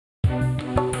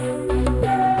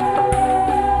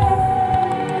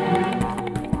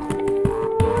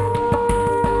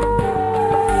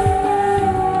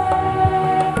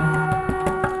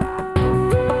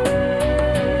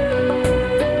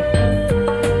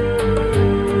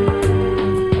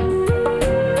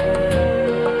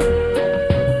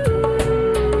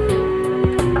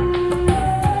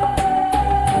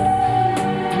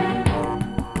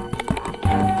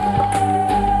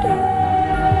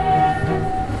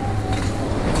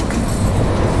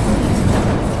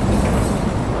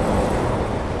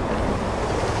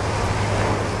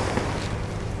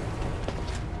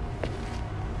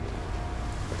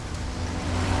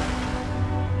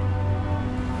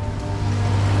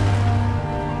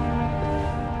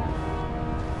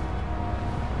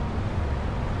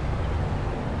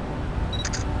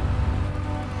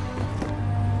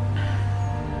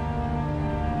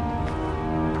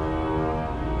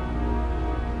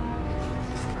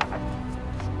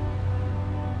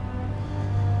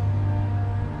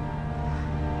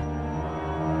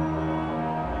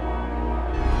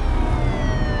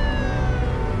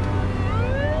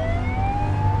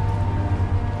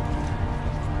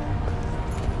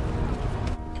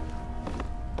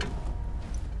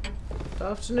Good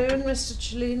afternoon, Mr.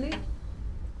 Cellini. You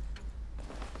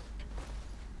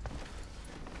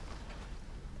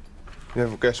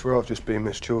never guess where I've just been,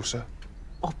 Miss Chaucer.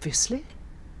 Obviously.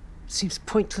 Seems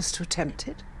pointless to attempt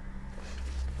it.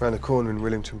 Round the corner in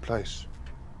Rillington Place.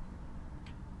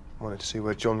 Wanted to see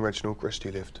where John Reginald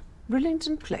Christie lived.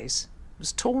 Rillington Place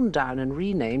was torn down and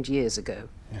renamed years ago.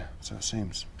 Yeah, so it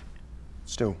seems.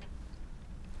 Still,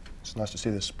 it's nice to see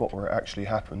the spot where it actually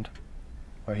happened,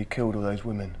 where he killed all those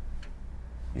women.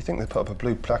 You think they'd put up a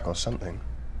blue plaque or something?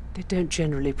 They don't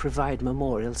generally provide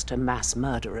memorials to mass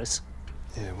murderers.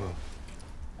 Yeah, well,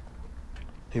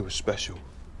 he was special.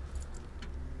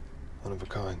 One of a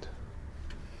kind.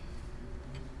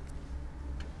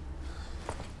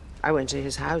 I went to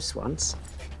his house once,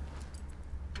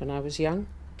 when I was young.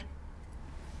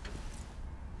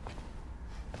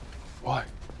 Why?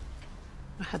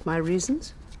 I had my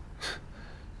reasons.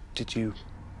 Did you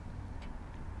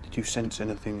sense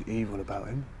anything evil about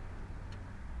him?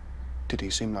 Did he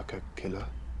seem like a killer?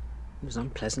 He was an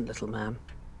unpleasant little man.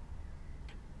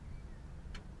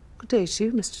 Good day to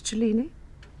you, Mr. Cellini.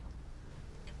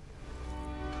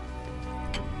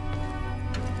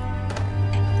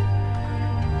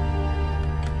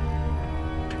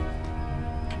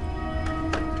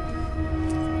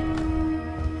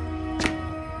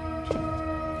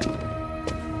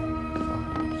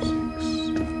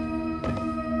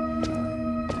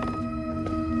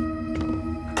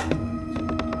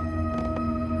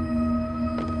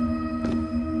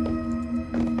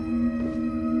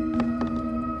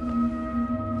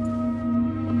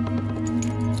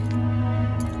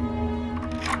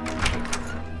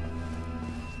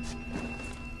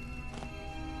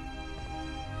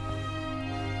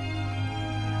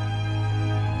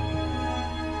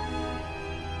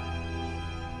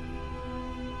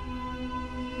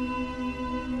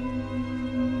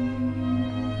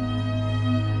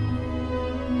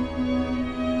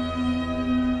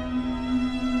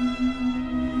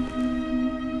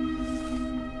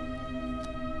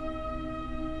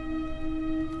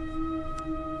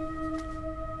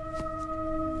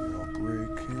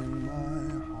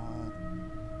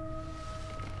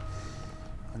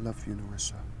 I love you,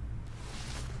 Nerissa.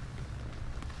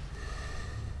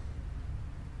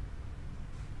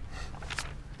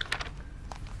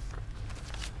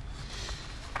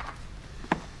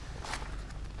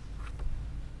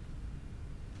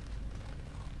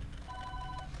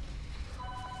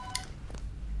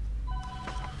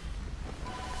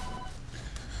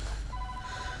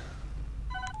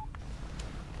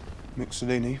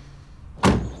 Cellini.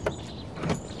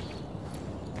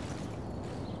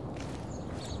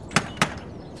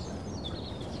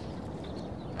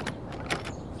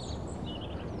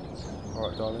 All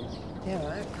right, darling. Yeah, all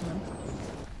right, come on.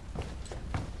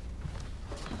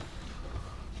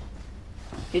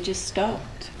 You just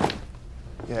stopped.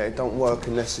 Yeah, it don't work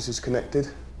unless this is connected.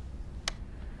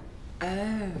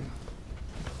 Oh.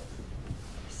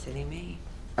 Silly me.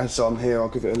 And so I'm here, I'll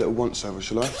give it a little once-over,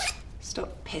 shall I?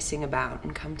 Stop pissing about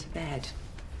and come to bed.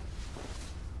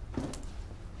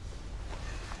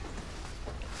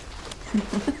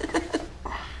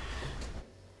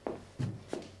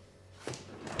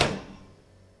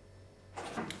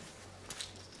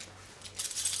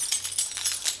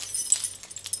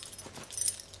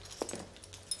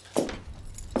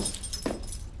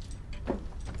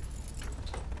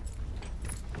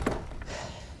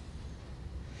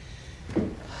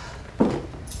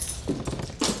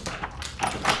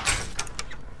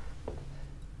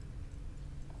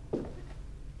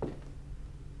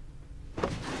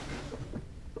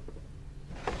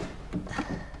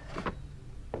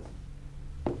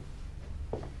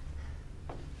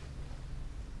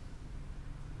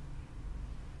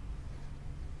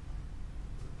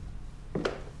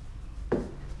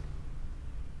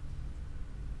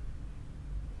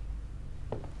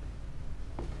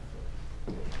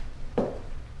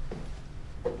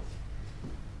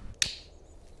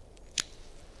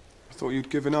 I thought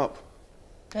you'd given up.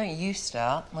 Don't you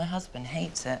start. My husband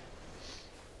hates it.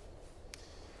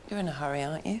 You're in a hurry,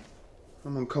 aren't you?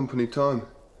 I'm on company time.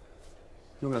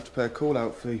 You're gonna have to pay a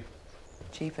call-out fee.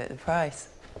 Cheap at the price.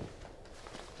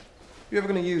 You ever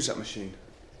gonna use that machine?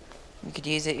 You could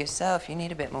use it yourself. You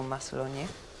need a bit more muscle on you.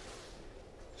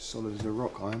 Solid as a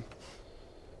rock, I am.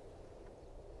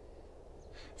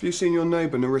 Have you seen your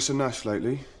neighbour, Nerissa Nash,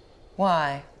 lately?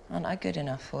 Why? Aren't I good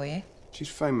enough for you? She's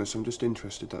famous. I'm just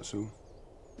interested, that's all.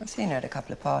 I've seen her at a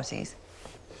couple of parties.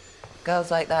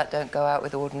 Girls like that don't go out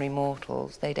with ordinary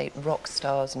mortals. They date rock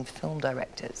stars and film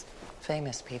directors.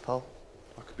 Famous people.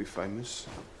 I could be famous.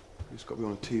 It's got to be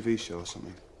on a TV show or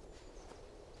something.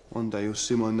 One day you'll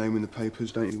see my name in the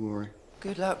papers, don't you worry.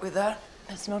 Good luck with that.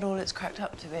 That's not all it's cracked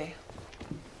up to be.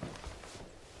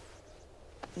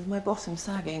 Is my bottom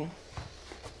sagging?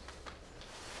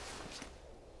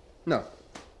 No.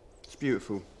 It's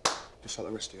beautiful. Just like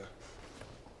the rest of you.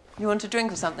 You want a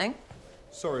drink or something?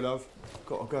 Sorry, love.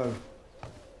 Gotta go.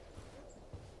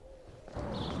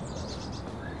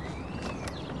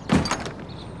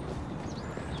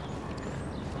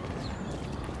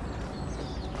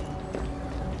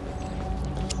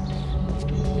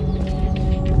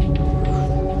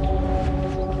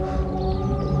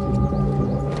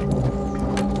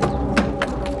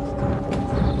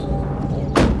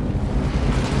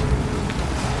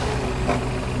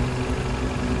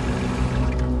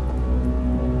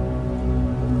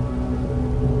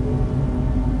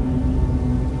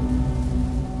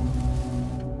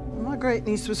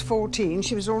 Great-niece was 14.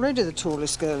 She was already the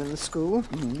tallest girl in the school.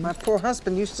 My poor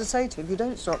husband used to say to her, if you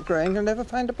don't stop growing, you'll never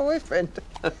find a boyfriend.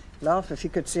 Laugh if you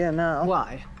could see her now.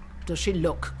 Why? Does she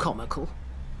look comical?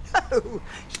 Oh,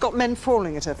 she's got men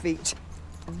falling at her feet.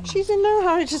 She's in no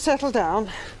hurry to settle down.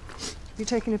 You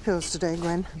taking your pills today,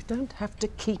 Gwen? You don't have to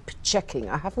keep checking.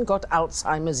 I haven't got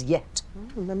Alzheimer's yet.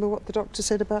 Remember what the doctor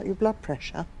said about your blood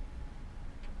pressure?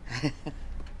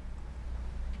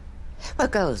 Well,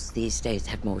 girls these days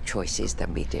have more choices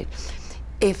than we did.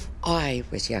 If I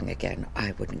was young again,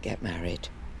 I wouldn't get married.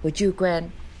 Would you,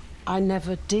 Gwen? I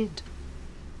never did.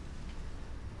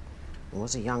 I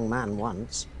was a young man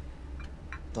once.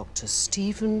 Dr.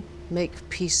 Stephen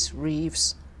Makepeace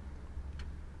Reeves.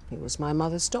 He was my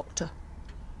mother's doctor.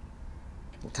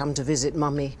 He'd come to visit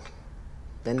Mummy,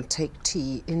 then take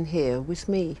tea in here with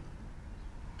me.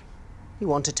 He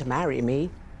wanted to marry me.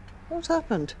 What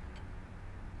happened?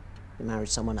 He married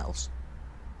someone else.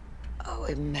 Oh,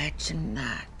 imagine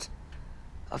that.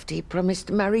 After he promised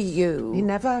to marry you. He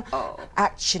never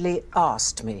actually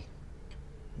asked me.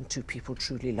 When two people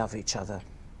truly love each other,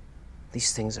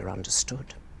 these things are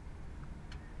understood.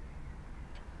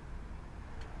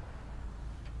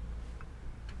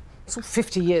 It's all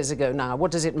 50 years ago now.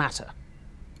 What does it matter?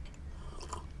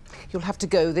 You'll have to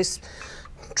go. This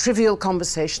trivial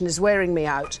conversation is wearing me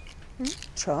out.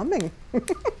 Charming.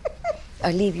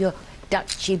 I'll leave your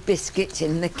Dutchy biscuits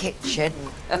in the kitchen.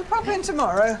 We'll pop in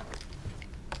tomorrow.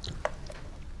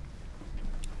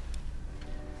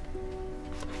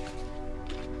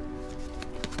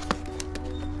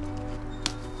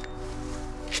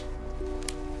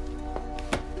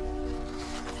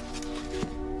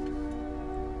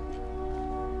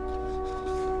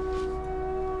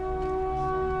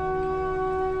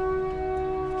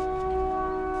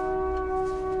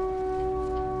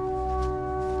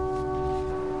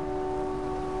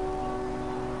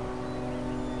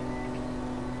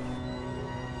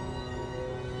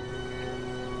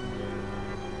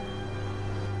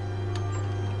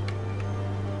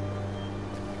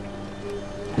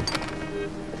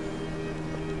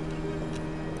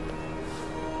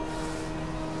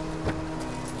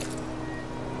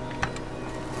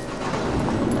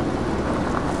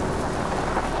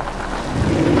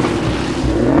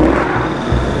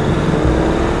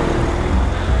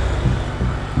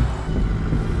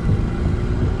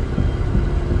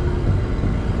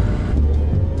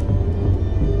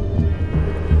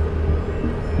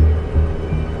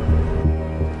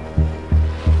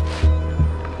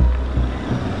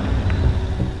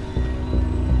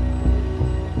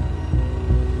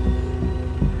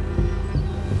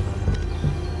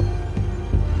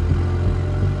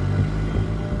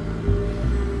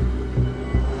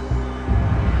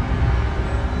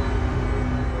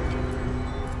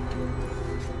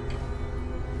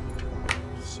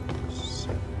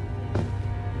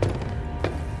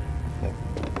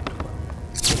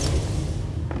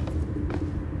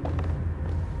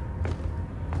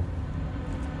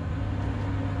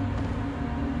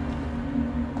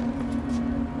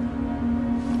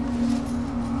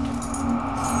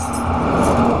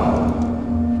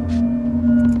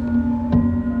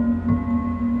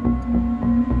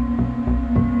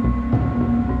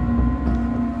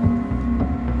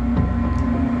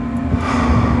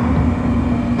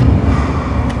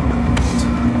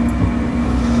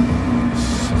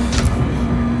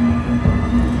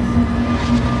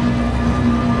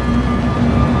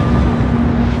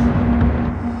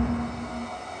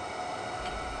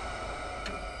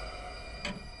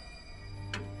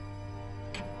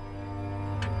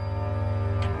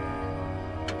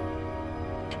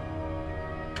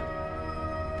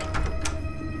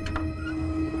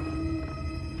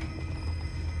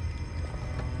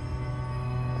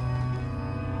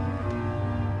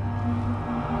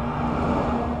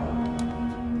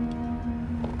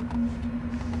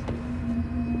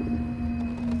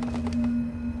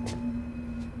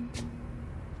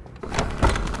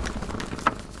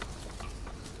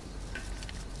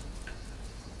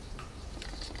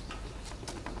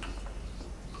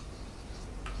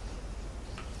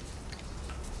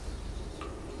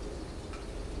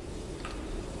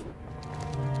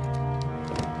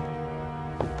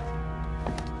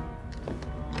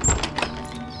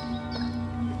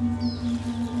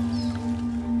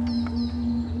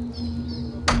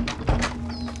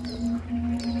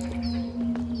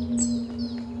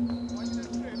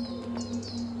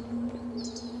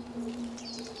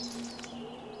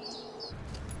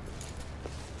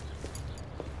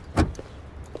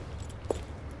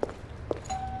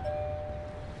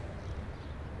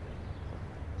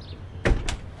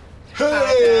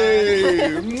 Hey!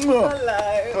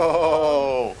 Hello.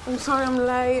 Oh. I'm sorry I'm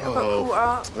late. I got caught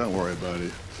up. Don't worry about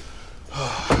it.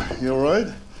 You all right?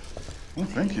 Oh,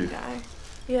 thank you.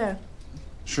 Yeah.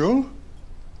 Sure?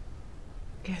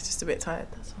 Yeah, just a bit tired,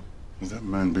 that's all. Has that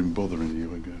man been bothering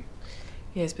you again?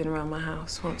 Yeah, he's been around my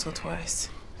house once or twice.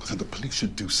 So the police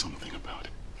should do something about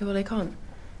it. Yeah, well, they can't.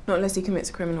 Not unless he commits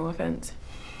a criminal offence.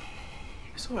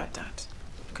 It's all right, Dad.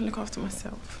 I can look after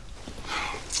myself.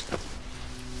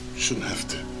 Shouldn't have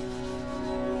to.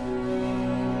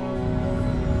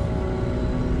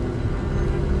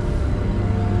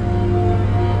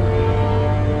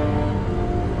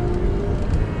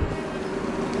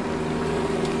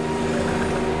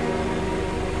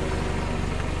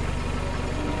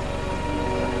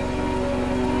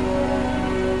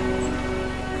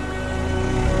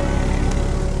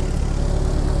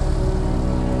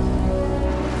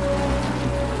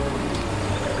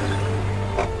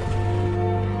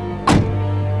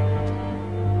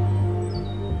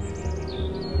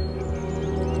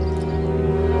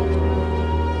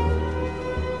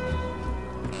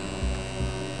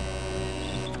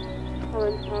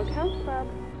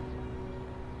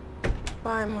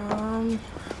 Bye, Mum.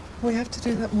 We have to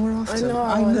do that more often.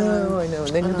 I know. And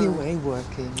then you'll be away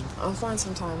working. I'll find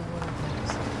some time.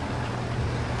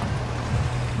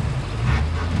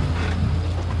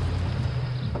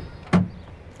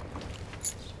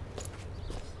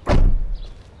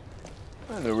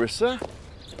 Hi, Larissa.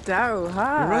 Daryl,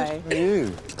 hi. You right? How are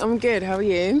you? I'm good. How are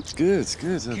you? Good,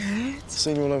 good. I've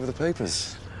seen you all over the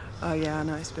papers. Oh, yeah, I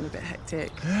know. It's been a bit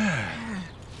hectic. Yeah.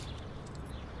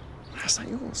 Is that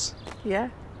yours? Yeah.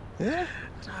 Yeah?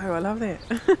 Oh, I love it.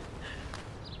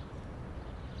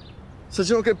 So do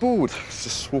you not get bored?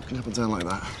 Just walking up and down like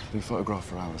that, being photographed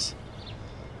for hours?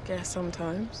 Yeah,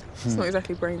 sometimes. It's not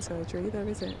exactly brain surgery, though,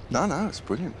 is it? No, no, it's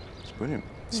brilliant. It's brilliant.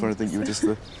 I was trying to think you were just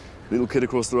the little kid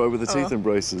across the road with the teeth in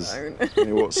braces. Don't.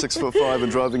 You're what, 6'5"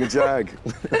 and driving a Jag?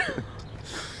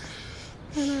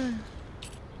 I know.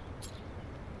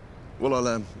 Well,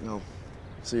 I'll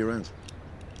see you around.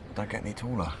 Don't get any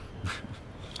taller.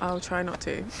 I'll try not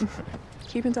to.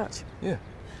 Keep in touch. Yeah.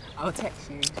 I'll text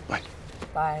you. Bye.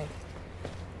 Bye.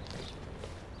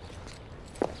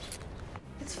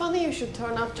 It's funny you should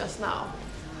turn up just now.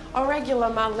 Our regular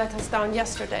man let us down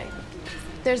yesterday.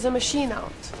 There's a machine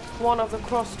out, one of the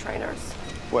cross trainers.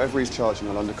 Whatever he's charging,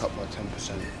 I'll undercut by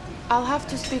 10%. I'll have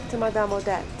to speak to Madame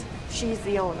Odette. She's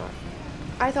the owner.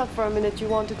 I thought for a minute you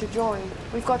wanted to join.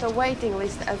 We've got a waiting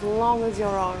list as long as your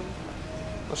arm.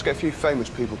 Let's get a few famous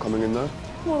people coming in, though.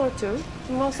 One or two.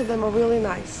 Most of them are really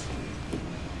nice.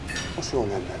 What's your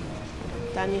name, then?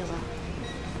 Daniela.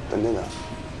 Danila.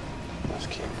 That's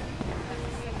cute.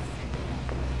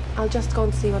 I'll just go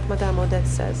and see what Madame Odette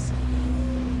says.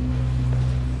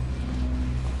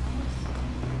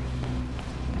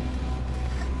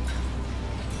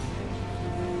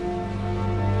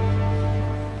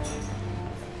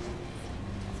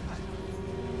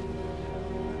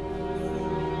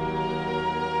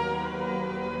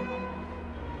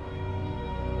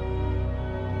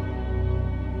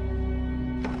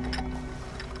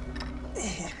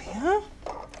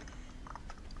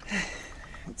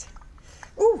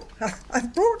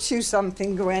 I've brought you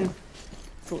something, Gwen.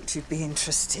 Thought you'd be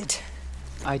interested.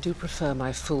 I do prefer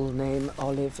my full name,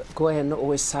 Olive. Gwen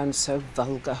always sounds so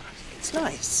vulgar. It's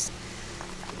nice.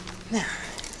 Now,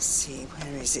 let's see,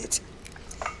 where is it?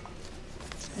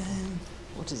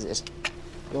 What is it?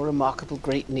 Your remarkable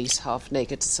great niece half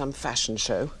naked to some fashion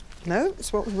show? No,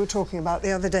 it's what we were talking about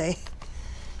the other day.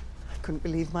 I couldn't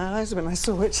believe my eyes when I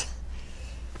saw it.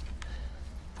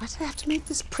 Why do they have to make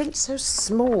this print so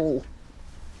small?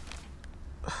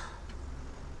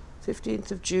 15th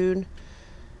of June,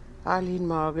 Eileen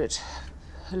Margaret,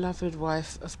 beloved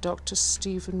wife of Dr.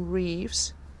 Stephen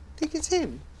Reeves. Think it's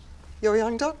him? Your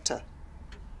young doctor?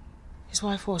 His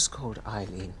wife was called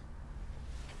Eileen.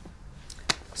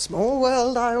 Small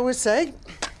world, I always say.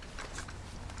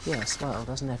 Yes, well,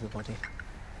 doesn't everybody?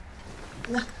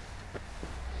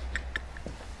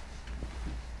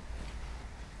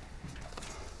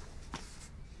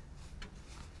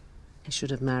 He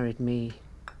should have married me.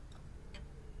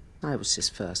 I was his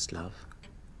first love.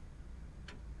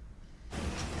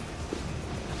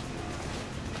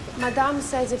 Madame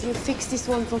says if you fix this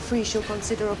one for free, she'll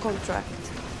consider a contract.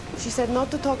 She said not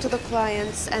to talk to the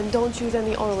clients and don't use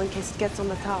any oil in case it gets on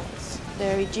the towels.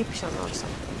 They're Egyptian or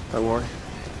something. Don't worry.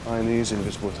 I only use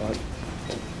invisible type.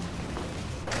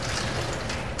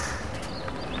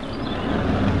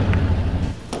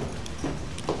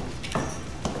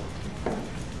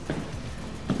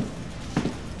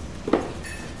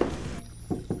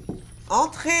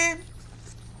 Entrez.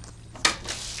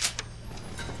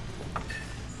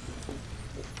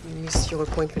 You missed your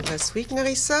appointment last week,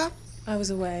 Narissa? I was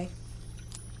away.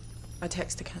 I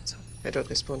text to cancel. I don't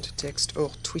respond to text or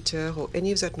Twitter or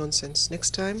any of that nonsense.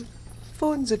 Next time,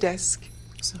 phone the desk.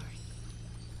 Sorry.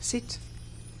 Sit.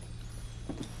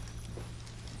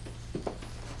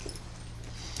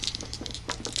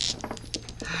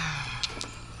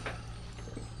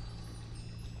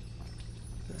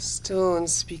 The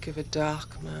stones speak of a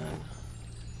dark man.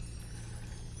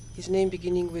 His name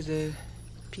beginning with a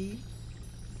P?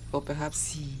 Or perhaps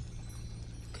C?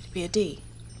 Could it be a D?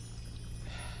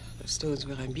 The stones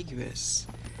were ambiguous.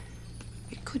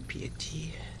 It could be a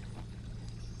D.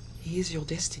 He is your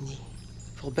destiny,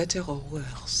 for better or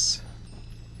worse.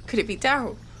 Could it be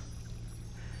Daryl?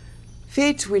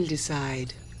 Fate will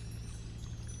decide.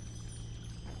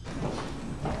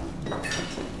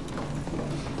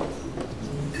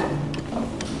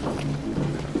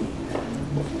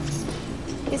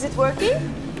 Is it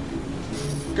working?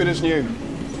 Good as new.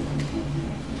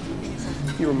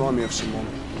 You remind me of someone.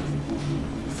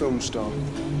 A film star.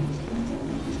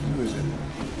 Who is it?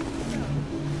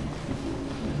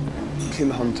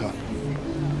 Kim Hunter.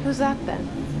 Who's that then?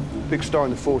 Big star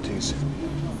in the 40s.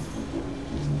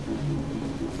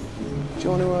 Do you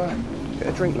want to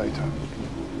get a drink later?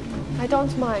 I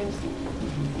don't mind.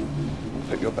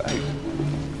 Pick you up at 8.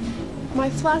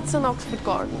 My flat's on Oxford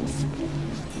Gardens.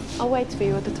 I'll wait for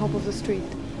you at the top of the street.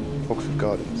 Oxford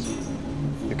Gardens.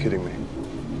 You're kidding me.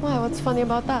 Why? What's funny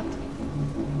about that?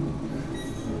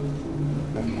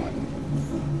 Never mind.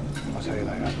 I'll tell you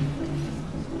later.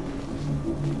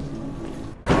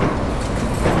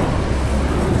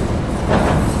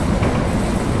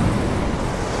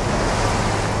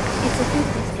 It's a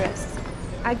 50s dress.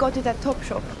 I got it at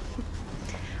Topshop.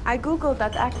 I googled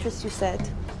that actress you said,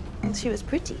 and she was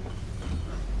pretty.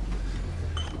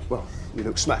 Well, you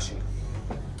look smashing.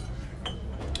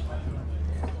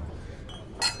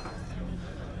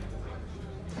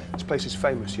 This place is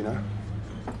famous, you know.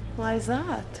 Why is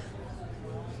that?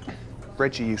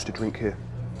 Reggie used to drink here.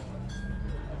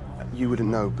 You wouldn't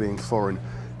know, being foreign.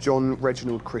 John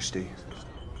Reginald Christie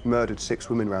murdered 6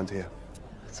 women round here.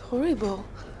 It's horrible.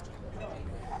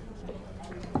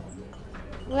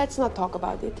 Let's not talk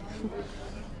about it.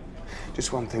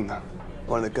 Just one thing, though.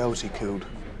 One of the girls he killed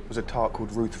was a tart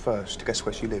called Ruth First. Guess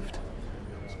where she lived?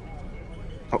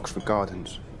 Oxford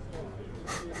Gardens.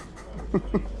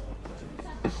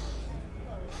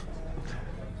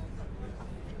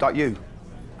 Like you.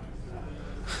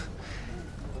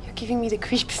 You're giving me the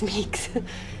creeps, Meeks.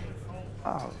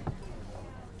 Oh.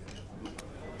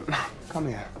 Come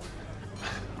here.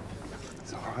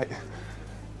 It's all right.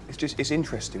 It's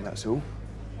interesting, that's all.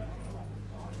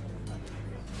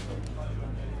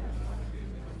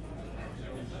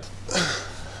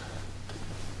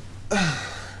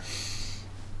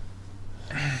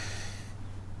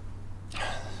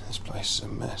 This place is a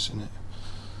mess, isn't it?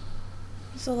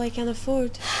 It's all I can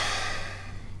afford.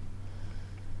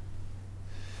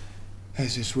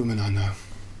 There's this woman I know.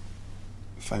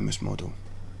 A famous model.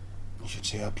 You should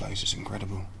see her place, it's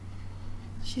incredible.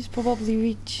 She's probably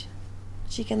rich.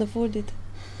 She can afford it.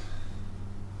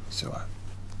 It's all right.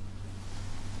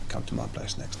 Come to my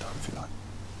place next time if you like.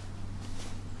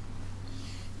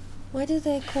 Why do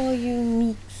they call you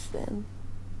Meeks then?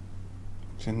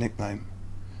 It's a nickname.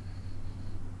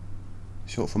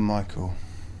 Short for Michael.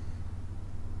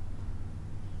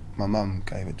 My mum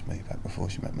gave it to me back before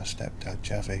she met my stepdad,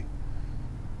 Javi.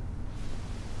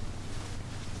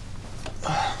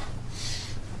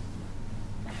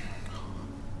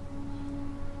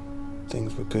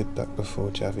 Things were good back before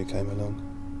Javi came along.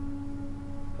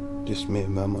 Just me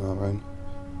and Mum on our own.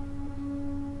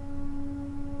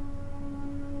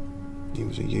 He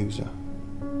was a user.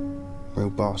 Real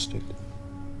bastard.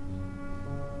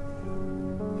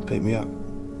 He beat me up.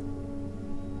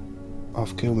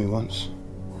 Half killed me once.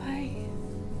 Why?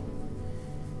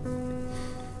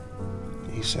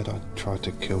 He said I tried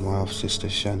to kill my half-sister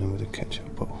Shannon with a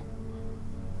ketchup bottle.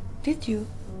 Did you?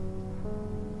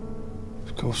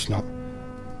 Of course not.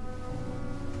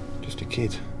 Just a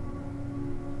kid.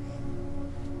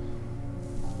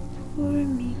 Poor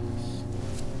Meeks.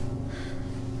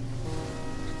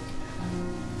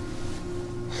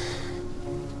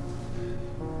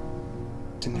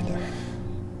 Danila,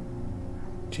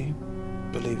 do you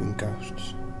believe in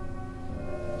ghosts?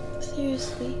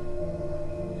 Seriously?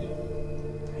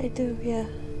 I do, yeah.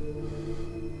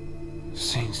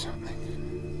 Seen something?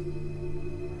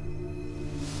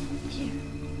 Here.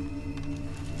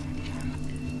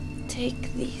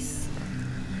 Take these.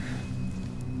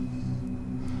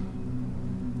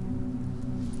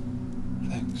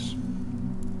 Thanks.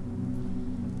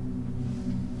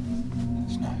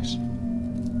 It's nice.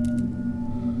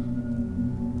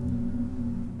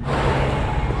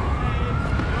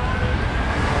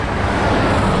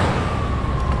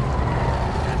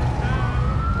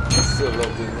 got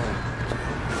locked in there.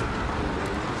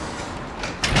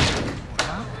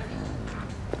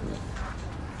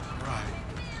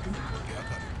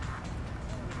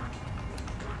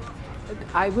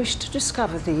 I wish to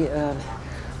discover the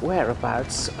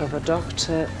whereabouts of a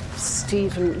Dr.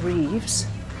 Stephen Reeves.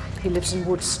 He lives in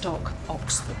Woodstock,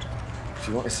 Oxford. If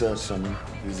you want to search someone,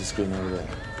 use the screen over there.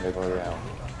 Go by the hour.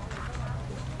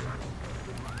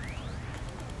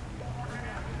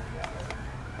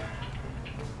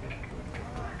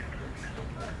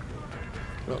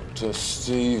 Dr.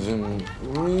 Stephen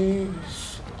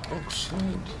Reeves, Oxford.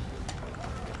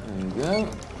 There you go.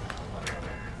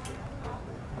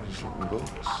 He's written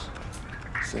books.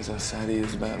 Says how sad he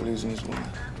is about losing his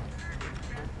wife.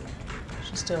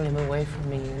 She stole him away from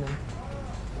me, you know.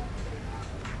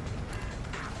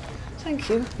 Thank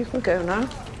you. You can go now.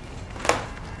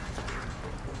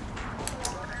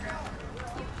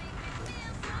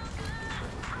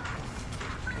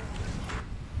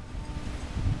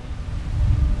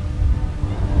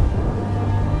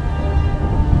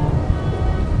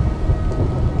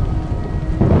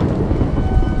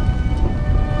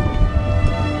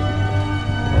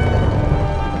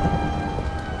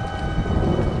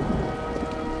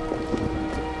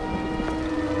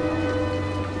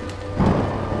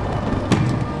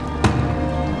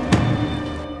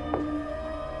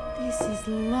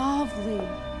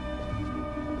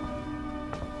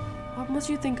 What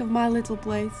do you think of my little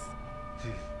place?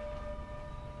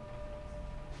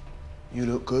 You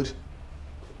look good.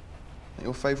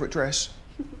 Your favourite dress?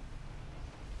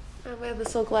 I'm ever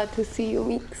so glad to see you,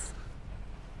 Meeks.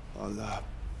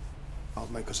 I'll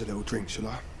make us a little drink, shall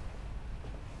I?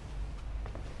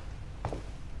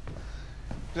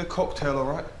 Is a cocktail all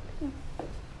right?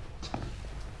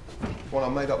 One I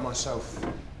made up myself.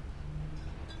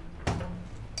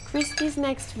 Christie's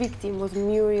next victim was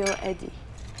Muriel Eddy.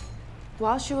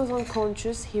 While she was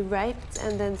unconscious, he raped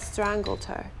and then strangled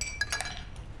her.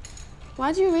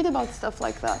 Why do you read about stuff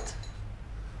like that?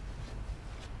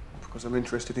 Because I'm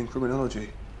interested in criminology.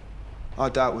 I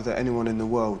doubt whether anyone in the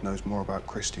world knows more about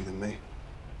Christie than me.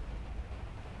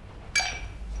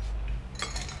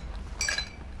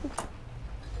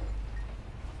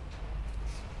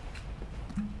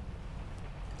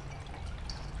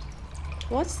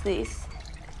 What's this?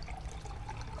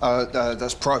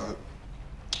 That's private.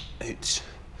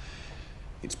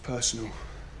 It's personal.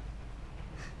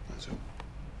 That's all.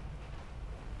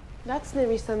 That's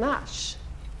Nerissa Nash.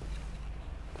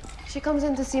 She comes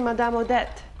in to see Madame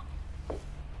Odette.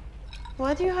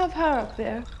 Why do you have her up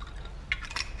there?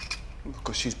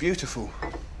 Because she's beautiful.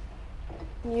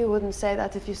 You wouldn't say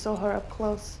that if you saw her up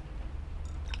close.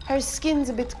 Her skin's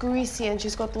a bit greasy and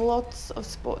she's got lots of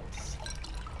spots.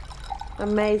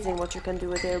 Amazing what you can do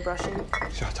with airbrushing.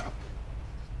 Shut up.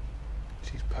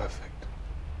 She's perfect.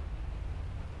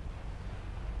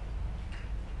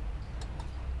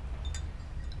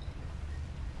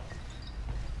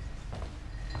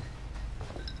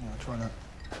 Yeah, try that.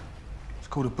 It's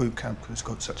called a boot camp because it's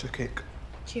got such a kick.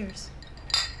 Cheers.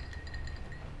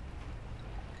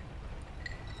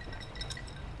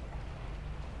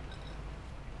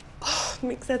 Oh,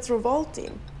 Mix, that's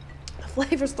revolting. The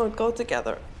flavors don't go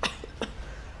together.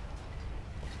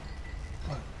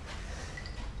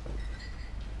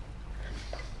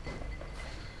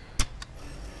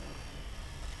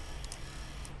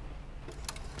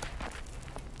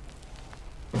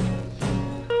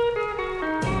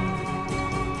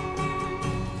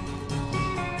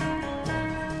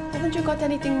 Haven't you got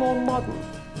anything more modern?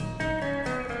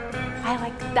 I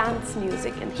like dance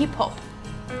music and hip hop.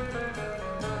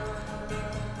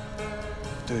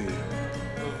 Do you?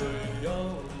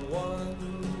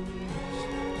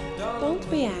 Don't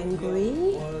be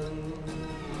angry.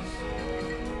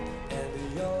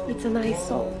 It's a nice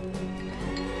song.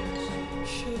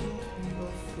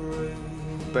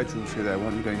 Bedroom for you there. Why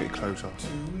don't you go and get your clothes off?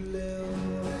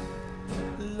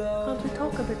 Can't we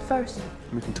talk a bit first?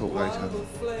 We can talk later.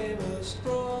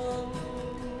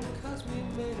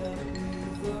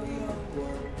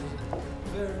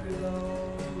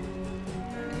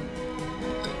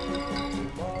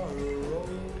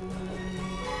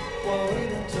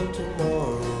 Wait until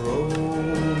tomorrow,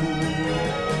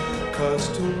 'cause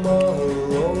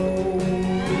tomorrow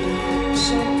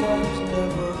sometimes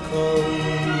never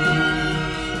comes.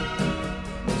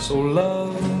 So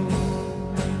love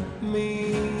me,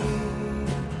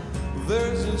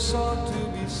 there's a song to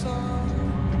be sung.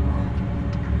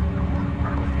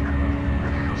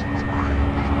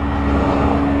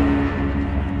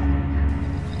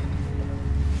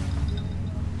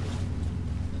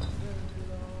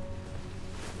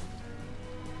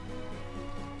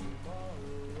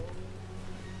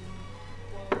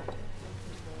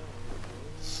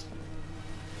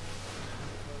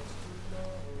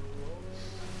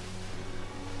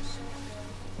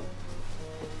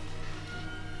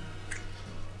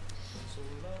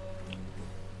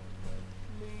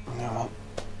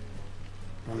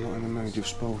 afraid you've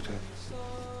spoiled it.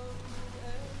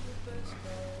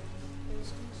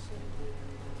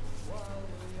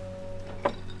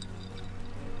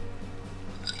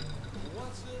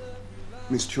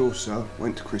 Miss Chaucer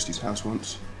went to Christie's house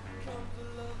once.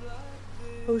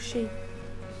 Who's she?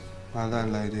 My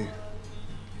landlady.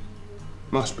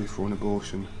 Must be for an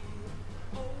abortion.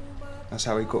 That's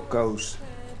how he got girls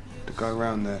to go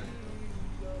around there.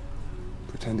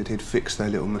 Pretended he'd fix their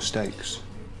little mistakes.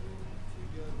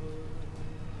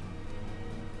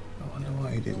 I wonder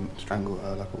why he didn't strangle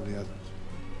her like all the others.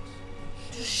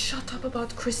 Just shut up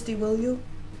about Christie, will you?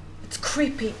 It's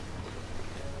creepy.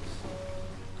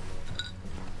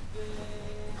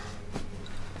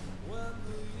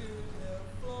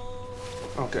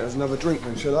 I'll get us another drink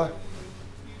then, shall I?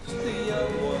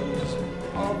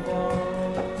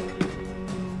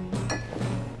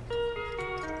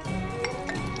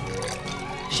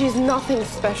 She's nothing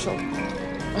special.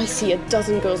 I see a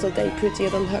dozen girls a day prettier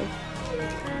than her.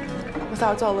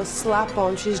 Without all the slap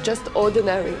on, she's just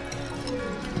ordinary.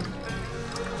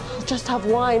 I'll just have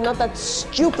wine, not that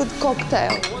stupid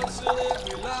cocktail.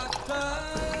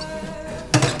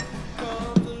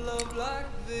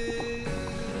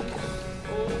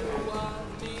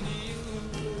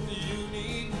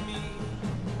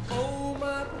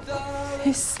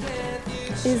 This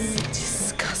is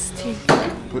disgusting.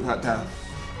 Put that down.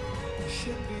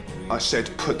 I said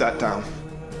put that down.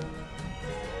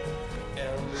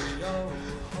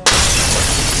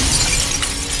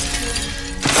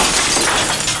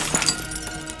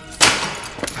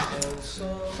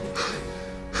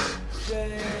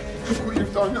 Look what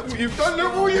you've done, look what you've done,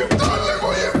 look what you've done, look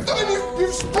what you've done!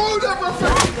 You've spoiled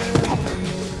everything!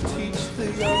 Teach the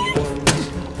young ones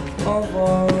of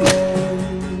our own.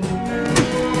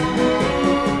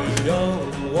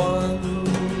 Young ones,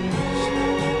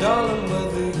 darling,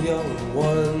 we're the young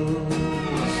ones,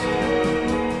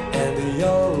 and the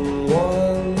young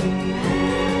ones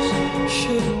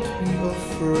shouldn't be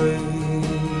afraid,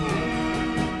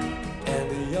 and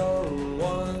the young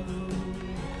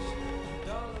ones,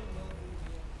 darling,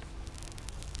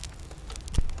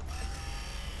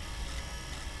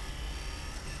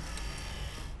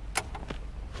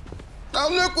 Now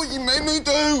look what you made me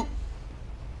do!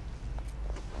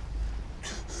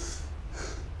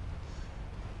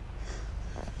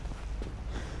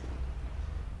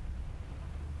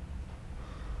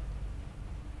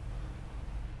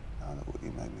 Now look what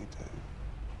you made me do.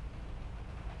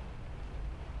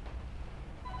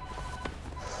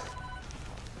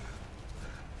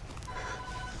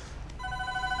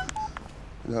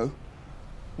 Hello?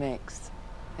 Mixed.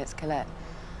 It's Colette.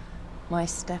 My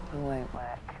stepper won't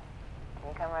work. Can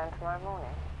you come round tomorrow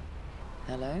morning?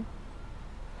 Hello?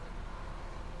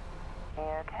 Are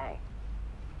you okay?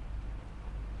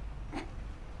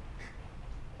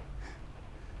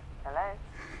 Hello?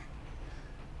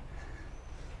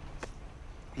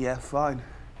 Yeah, fine.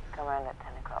 Come round at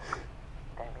 10 o'clock.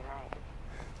 Don't be late.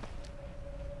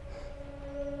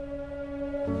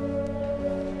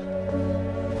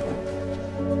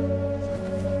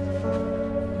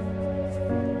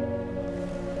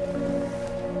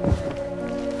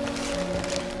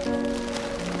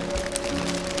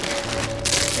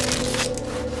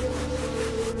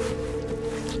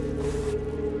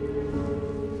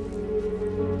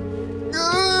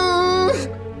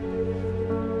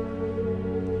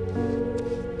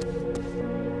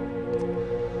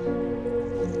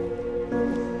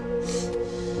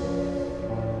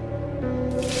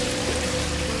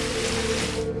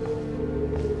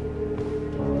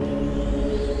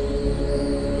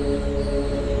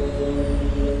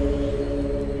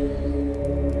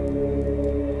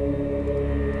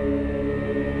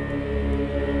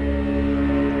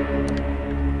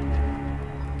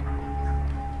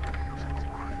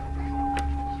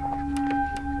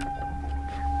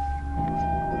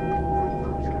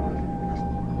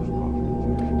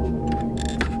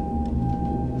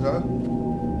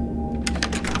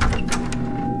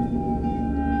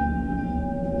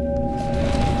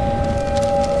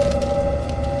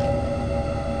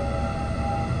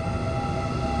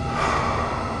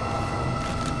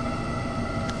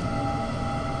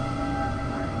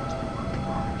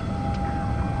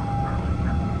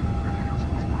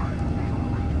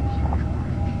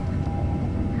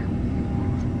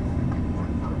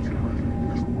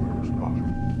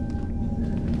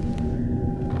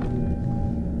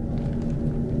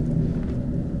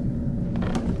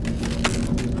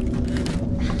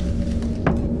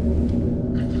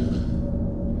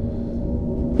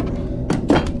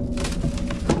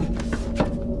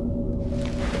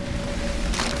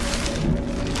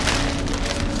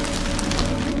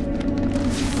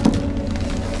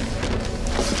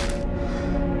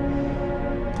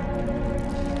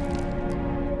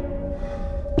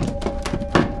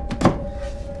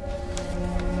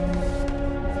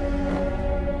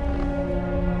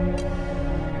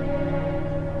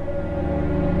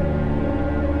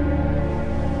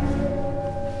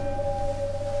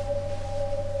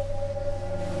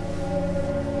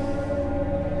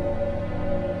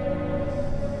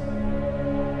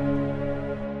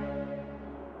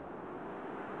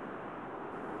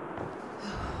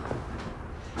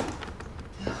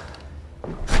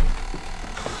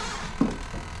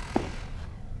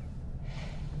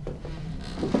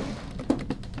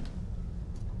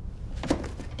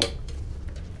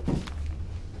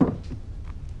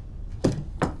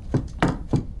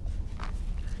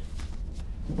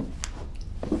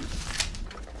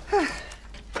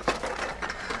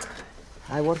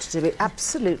 wanted to be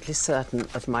absolutely certain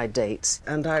of my dates.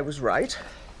 And I was right.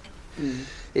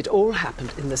 It all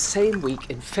happened in the same week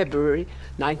in February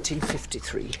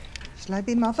 1953. Shall I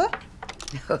be mother?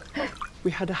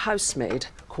 We had a housemaid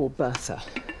called Bertha,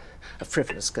 a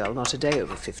frivolous girl, not a day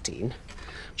over 15.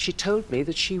 She told me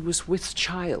that she was with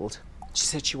child. She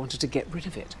said she wanted to get rid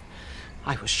of it.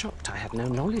 I was shocked. I had no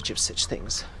knowledge of such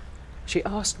things. She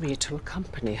asked me to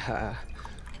accompany her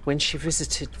when she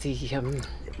visited the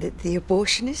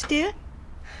abortionist, dear?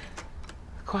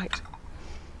 Quite.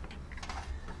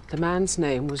 The man's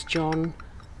name was John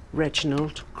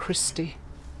Reginald Christie.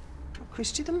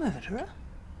 Christie the murderer?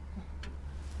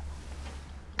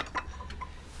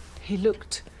 He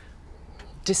looked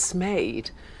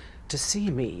dismayed to see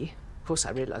me. Of course,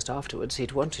 I realised afterwards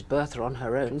he'd wanted Bertha on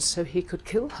her own so he could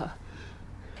kill her.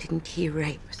 Didn't he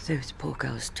rape those poor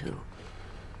girls too?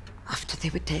 After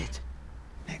they were dead?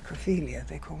 Necrophilia,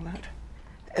 they call that.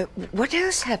 What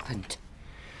else happened?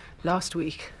 Last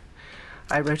week,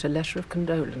 I wrote a letter of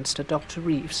condolence to Dr.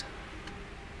 Reeves.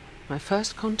 My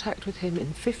first contact with him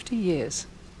in 50 years.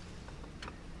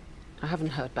 I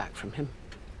haven't heard back from him.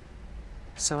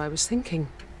 So I was thinking,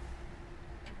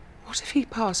 what if he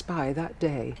passed by that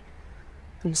day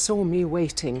and saw me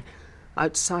waiting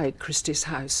outside Christie's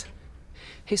house?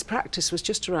 His practice was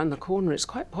just around the corner. It's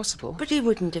quite possible. But he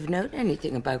wouldn't have known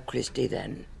anything about Christie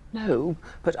then. No,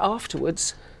 but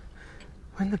afterwards,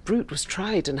 when the brute was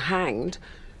tried and hanged,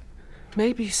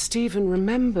 maybe Stephen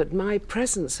remembered my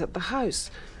presence at the house,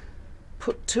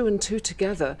 put two and two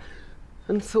together,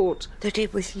 and thought that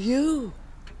it was you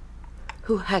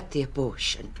who had the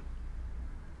abortion.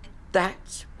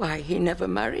 That's why he never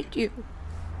married you.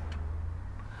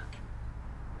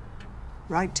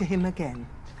 Write to him again.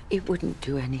 It wouldn't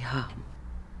do any harm,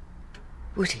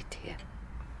 would it, dear?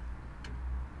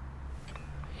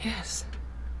 Yes.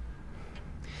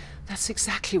 That's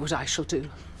exactly what I shall do.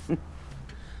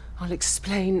 I'll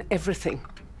explain everything.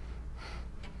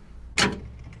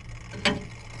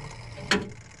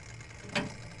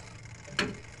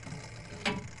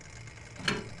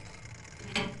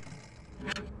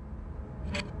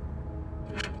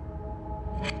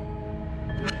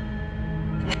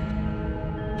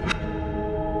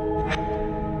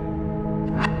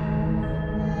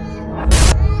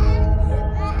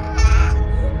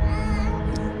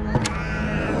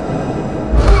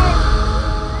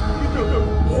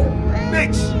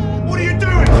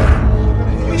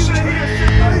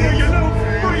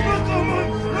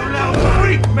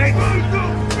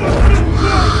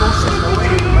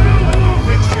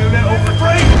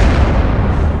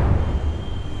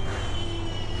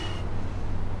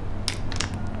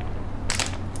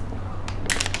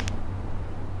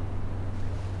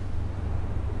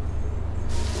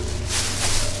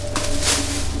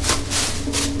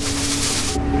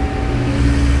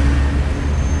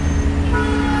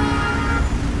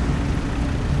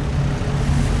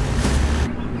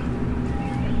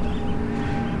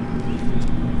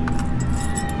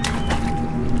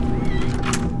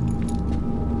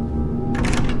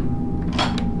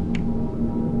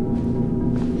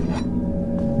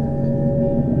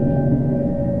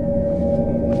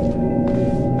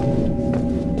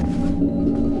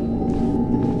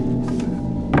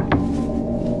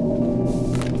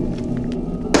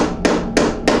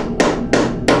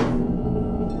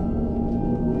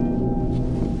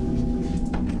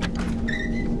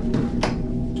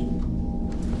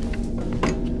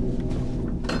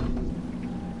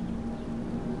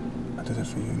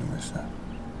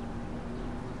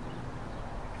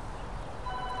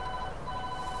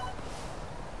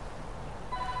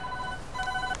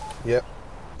 Yep.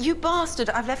 You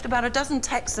bastard, I've left about a dozen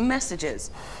texts and messages.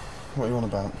 What are you on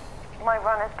about? My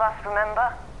runner's bus,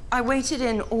 remember? I waited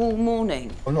in all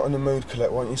morning. I'm not in the mood,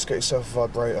 Colette. Why don't you just get yourself a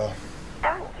vibrator?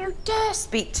 Don't you dare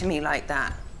speak to me like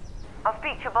that. I'll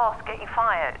speak to your boss, get you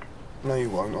fired. No, you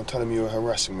won't. I'll tell him you were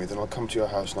harassing me, then I'll come to your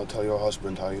house and I'll tell your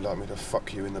husband how you like me to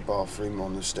fuck you in the bathroom,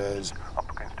 on the stairs,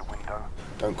 up against the window.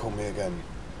 Don't call me again.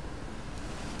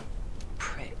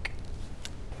 Prick.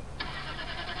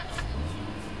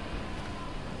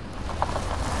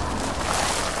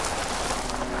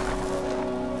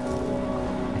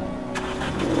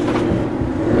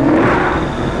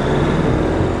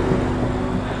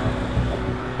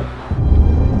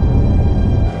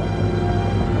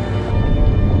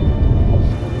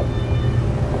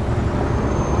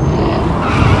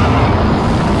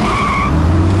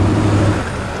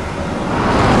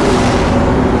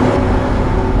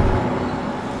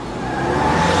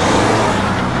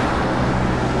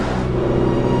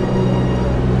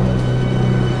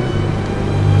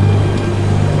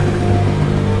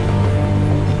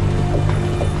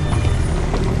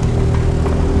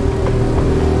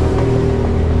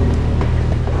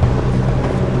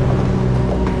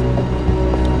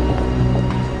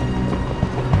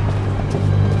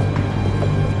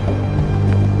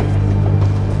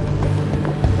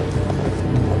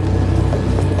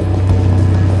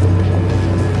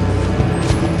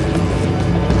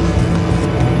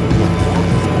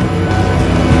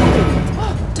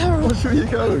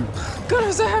 Hello. God,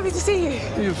 I'm so happy to see you.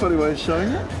 You have a funny way of showing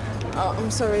it. Oh, I'm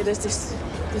sorry, there's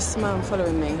this man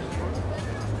following me.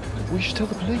 We should tell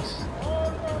the police.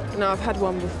 No, I've had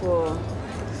one before.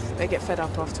 They get fed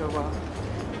up after a while.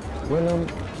 Well,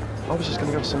 I was just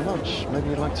going to go for some lunch.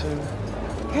 Maybe you'd like to...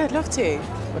 Yeah, I'd love to.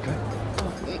 Okay.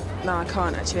 No, I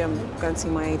can't, actually. I'm going to see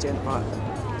my agent, but...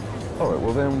 All right,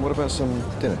 well then, what about some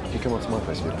dinner? You can come up to my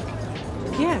place if you like.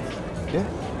 Yeah. Yeah?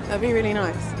 That'd be really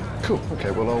nice. Cool.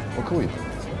 Okay, well, I'll call you.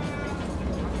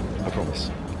 I promise.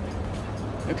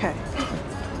 Okay.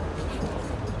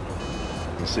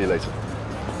 I'll see you later.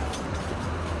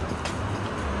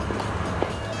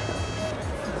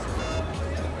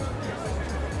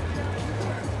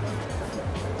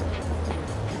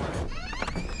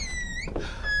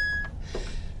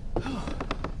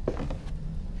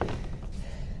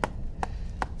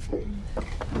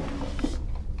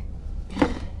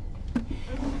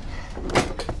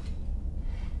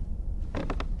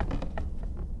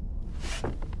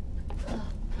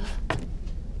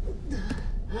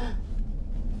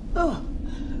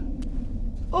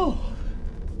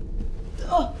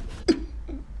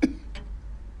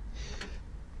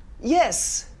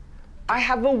 Yes, I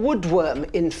have a woodworm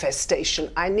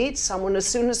infestation. I need someone as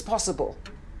soon as possible.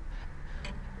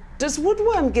 Does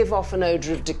woodworm give off an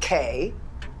odor of decay?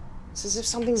 It's as if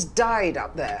something's died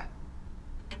up there.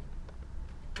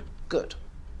 Good.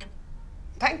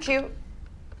 Thank you.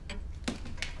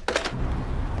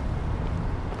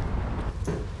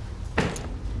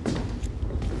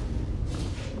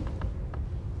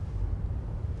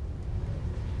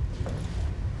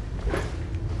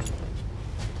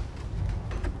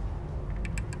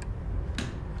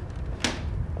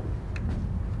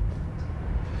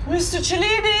 Mr.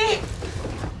 Cellini!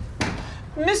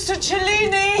 Mr.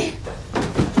 Cellini!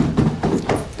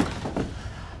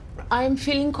 I'm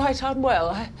feeling quite unwell.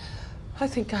 I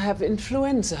think I have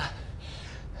influenza.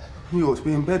 You ought to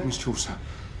be in bed, Miss Chaucer.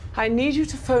 I need you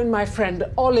to phone my friend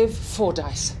Olive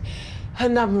Fordyce. Her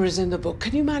number is in the book.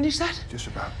 Can you manage that? Just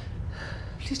about.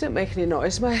 Please don't make any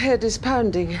noise. My head is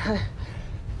pounding.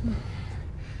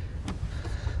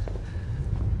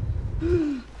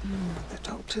 The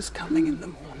doctor's coming in the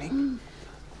morning.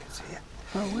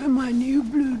 I'll wear my new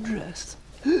blue dress.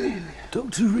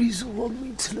 Dr. Rees will want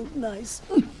me to look nice.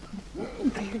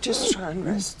 You just try and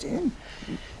rest, dear.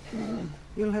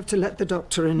 You'll have to let the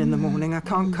doctor in the morning. I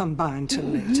can't come by until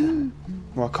later.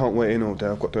 Well, I can't wait in all day.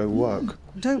 I've got to go to work.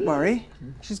 Don't worry.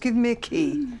 She's given me a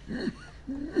key.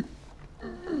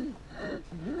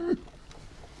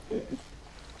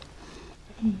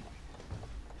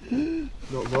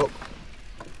 Knock, knock.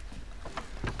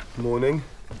 Morning.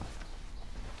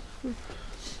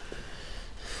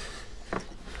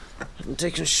 I haven't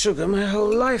taken sugar my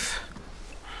whole life.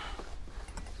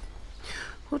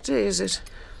 What day is it?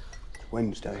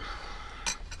 Wednesday.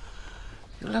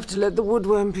 You'll have to let the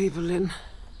woodworm people in.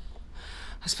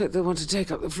 I expect they want to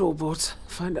take up the floorboards,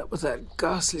 find out what that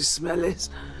ghastly smell is.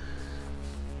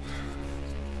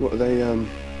 What are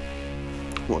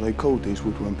they called, these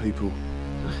woodworm people?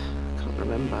 I can't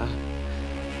remember.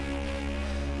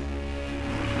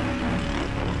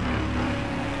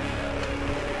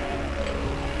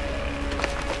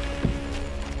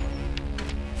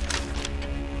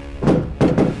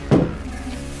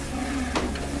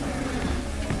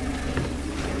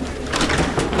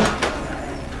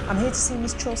 I'm here to see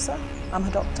Miss Chaucer. I'm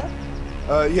her doctor.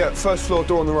 Yeah, first floor,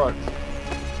 door on the right.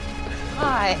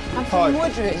 Hi, I'm from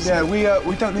Woodridge. Yeah,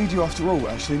 we don't need you after all,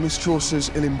 actually. Miss Chaucer's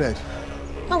ill in bed.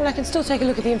 Oh, well, I can still take a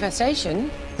look at the infestation.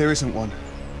 There isn't one.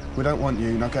 We don't want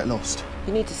you. Now get lost.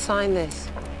 You need to sign this.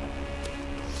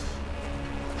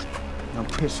 Now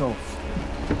piss off.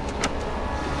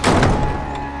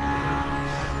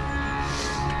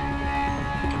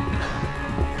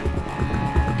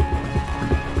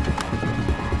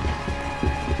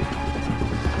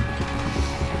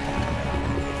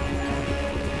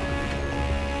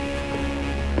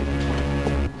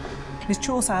 Miss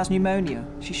Chaucer has pneumonia.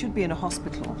 She should be in a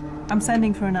hospital. I'm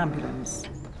sending for an ambulance.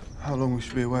 How long we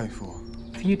should be away for?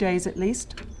 A few days at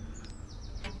least.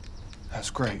 That's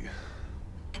great.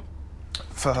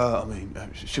 For her, I mean,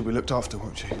 she'll be looked after,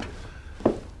 won't she?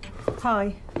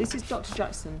 Hi, this is Dr.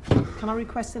 Jackson. Can I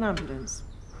request an ambulance?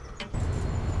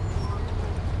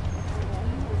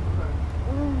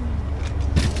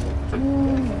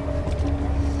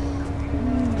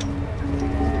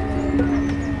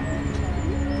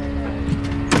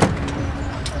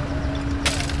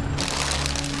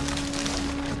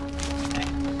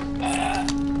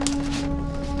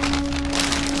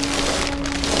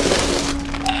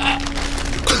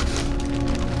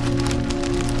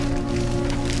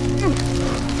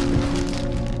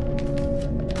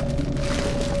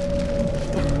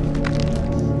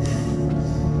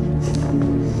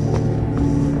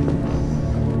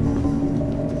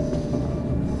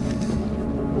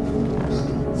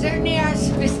 It's only us,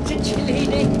 Mr.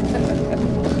 Cellini.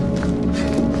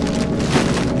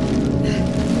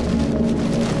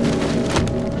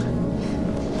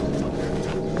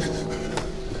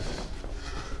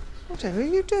 Whatever are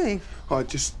you doing? I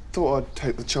just thought I'd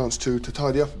take the chance to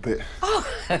tidy up a bit. Oh,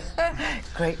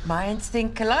 great minds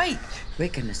think alike. We're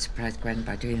going to surprise Gwen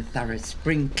by doing a thorough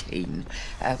spring clean.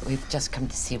 We've just come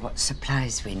to see what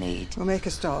supplies we need. We'll make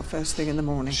a start first thing in the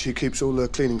morning. She keeps all her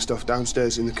cleaning stuff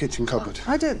downstairs in the kitchen cupboard.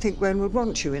 I don't think Gwen would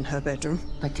want you in her bedroom.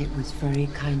 But it was very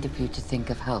kind of you to think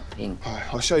of helping.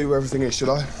 I'll show you where everything is,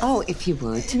 shall I? Oh, if you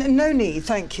would. No need,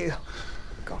 thank you.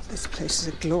 God, this place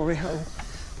is a glory hole.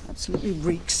 Absolutely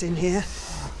reeks in here.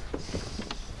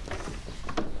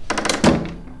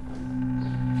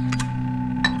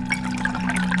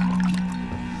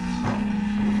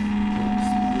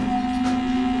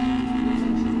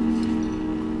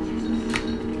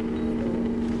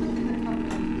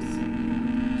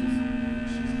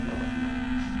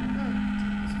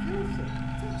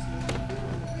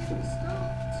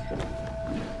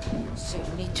 So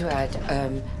you need to add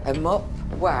a mop,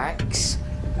 wax,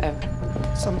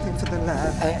 something for the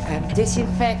lab,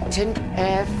 disinfectant,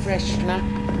 air freshener.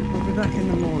 We'll be back in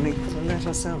the morning. We'll let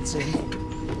ourselves in.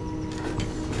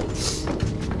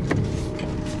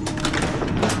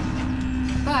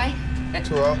 Bye.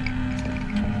 Ta-ra.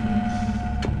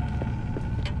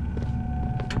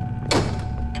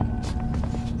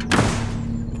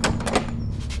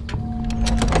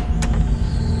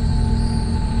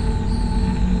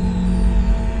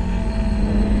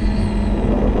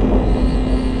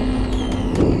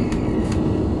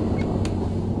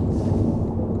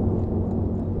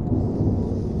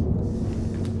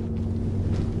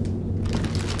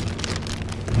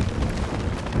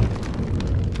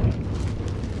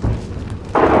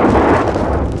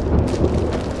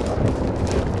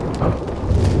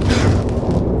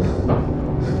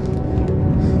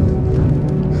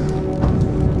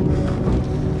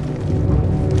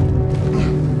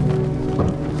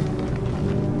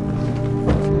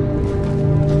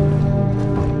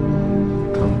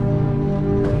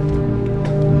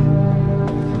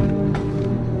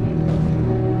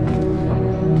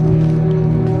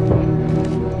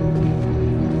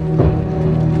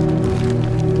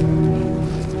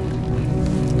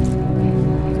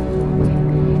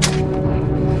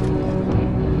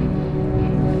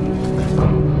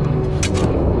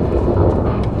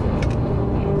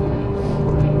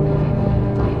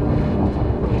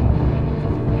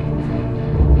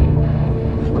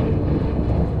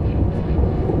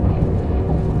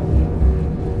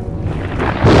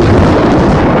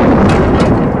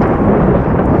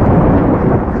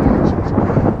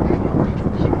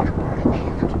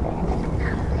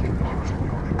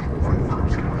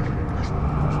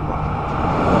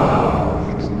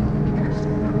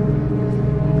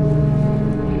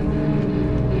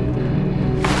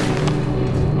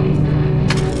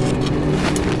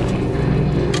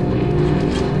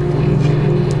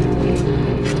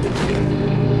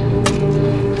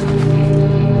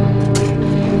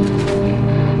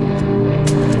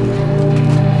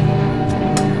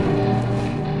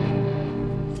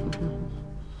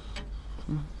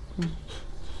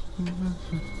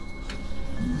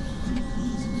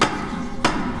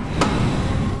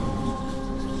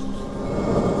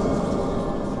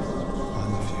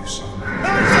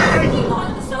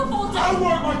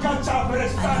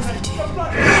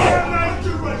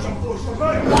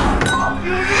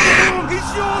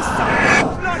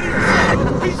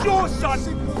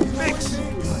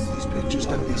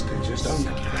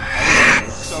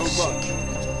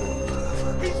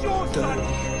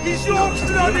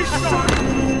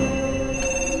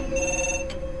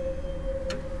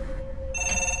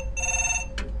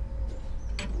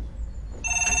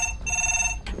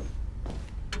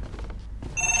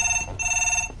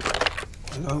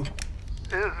 Hello?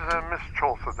 Is Miss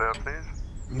Chaucer there, please?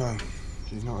 No,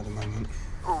 she's not at the moment.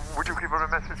 Would you give her a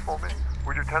message for me?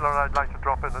 Would you tell her I'd like to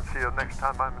drop in and see her next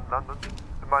time I'm in London?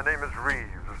 My name is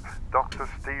Reeves, Dr.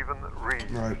 Stephen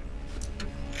Reeves. Right.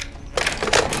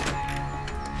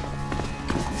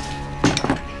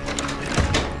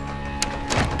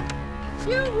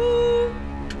 Yoo-hoo!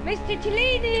 Mr.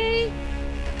 Cellini!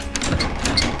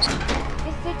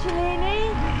 Mr. Cellini?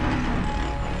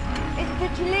 Mr.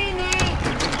 Cellini!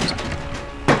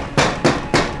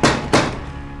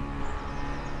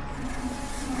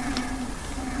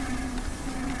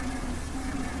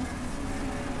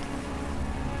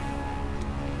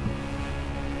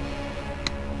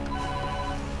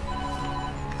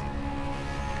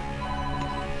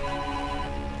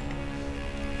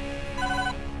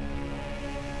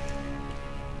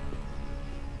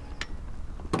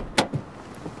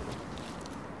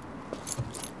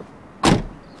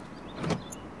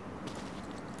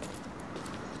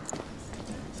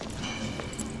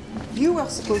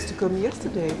 was supposed to come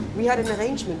yesterday. We had an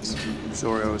arrangement.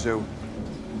 Sorry, I was ill.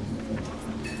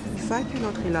 If I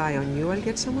cannot rely on you, I'll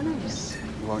get someone else.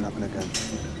 It won't happen again.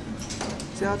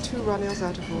 There are 2 runners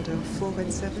out of order, 4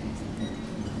 and 7.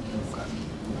 Okay,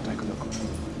 I'll take a look.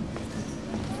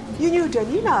 You knew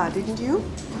Janina, didn't you?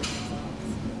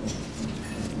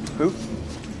 Who?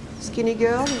 Skinny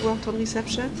girl who worked on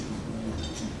reception.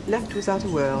 Left without a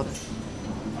word.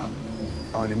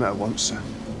 I only met her once, sir.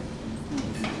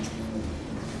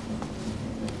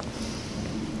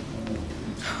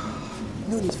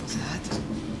 No need for that.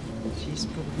 She's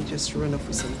probably just run off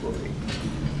with some boy.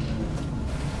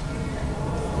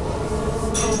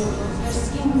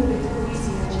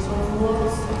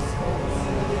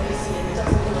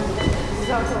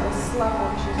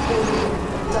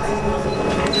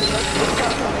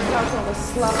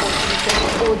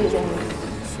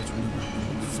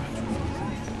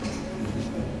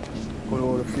 Got to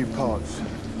order a few parts.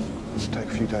 It'll take a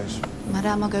few days.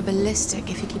 Madame will go ballistic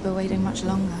if you keep her waiting much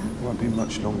longer. It won't be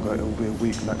much longer. It'll be a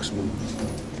week maximum.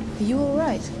 Are you all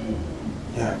right?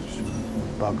 Yeah, it's a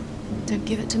bug. Don't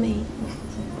give it to me.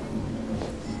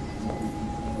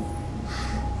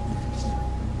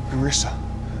 Marissa,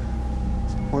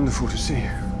 wonderful to see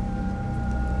you.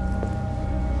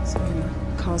 Sorry, my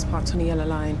car's parked on the yellow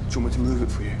line. Do you want me to move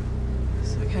it for you?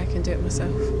 It's okay, I can do it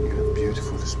myself. You look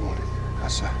beautiful this morning.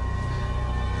 That's a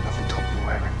lovely top you're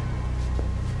wearing.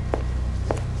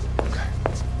 Okay.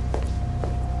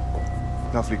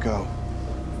 Lovely girl.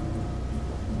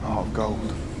 Heart of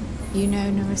gold. You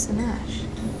know Narissa Nash?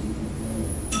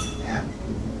 Yeah.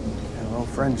 We're old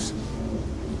friends.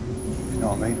 You know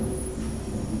what I mean?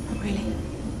 Not really.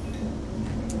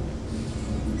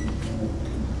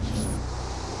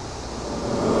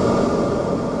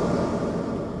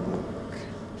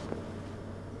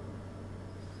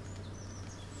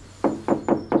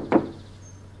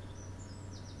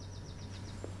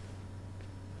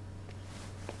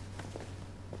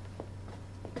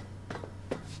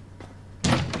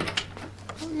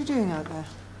 What are you doing out there?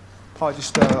 I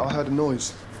just, I heard a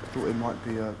noise. Thought it might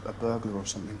be a burglar or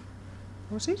something.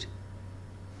 Was it?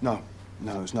 No,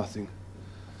 it was nothing.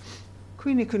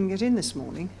 Queenie couldn't get in this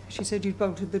morning. She said you'd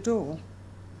bolted the door.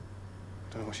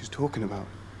 Don't know what she's talking about.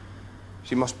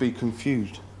 She must be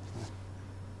confused.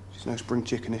 She's no spring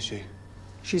chicken, is she?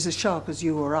 She's as sharp as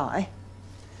you or I.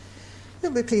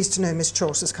 You'll be pleased to know Miss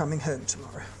Chaucer's coming home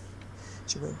tomorrow.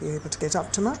 She won't be able to get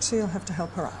up to much, so you'll have to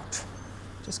help her out.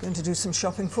 Just going to do some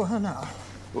shopping for her now.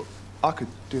 Well, I could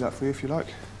do that for you if you like.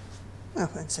 I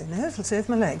won't say no, it'll save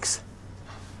my legs.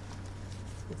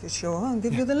 If you're sure, I'll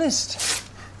give you the list.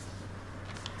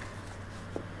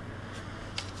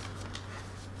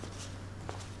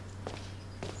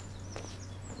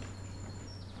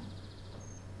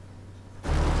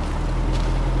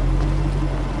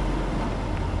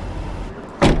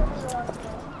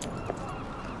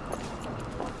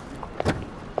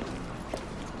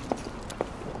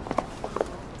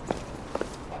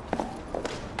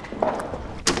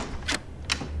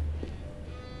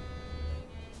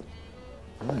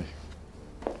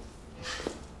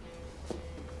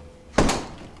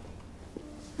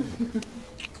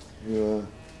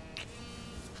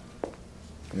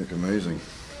 You look amazing.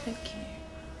 Thank you.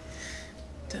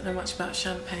 Don't know much about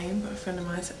champagne, but a friend of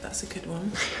mine said that's a good one.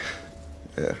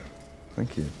 Yeah,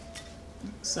 thank you.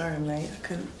 Sorry I'm late. I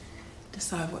couldn't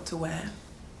decide what to wear.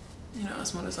 You know,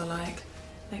 us models are like,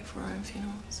 late for our own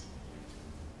funerals.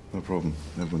 No problem.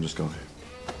 Everyone just got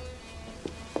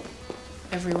here.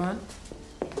 Everyone?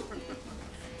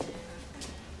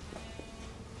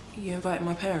 You invited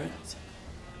my parents?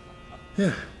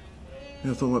 Yeah.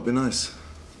 Yeah, I thought it might be nice.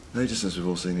 Ages since we've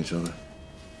all seen each other.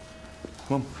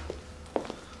 Come on.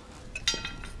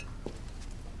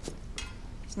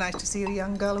 It's nice to see a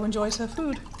young girl who enjoys her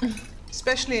food.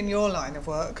 Especially in your line of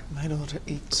work. My daughter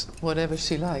eats whatever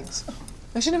she likes.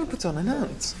 And she never puts on an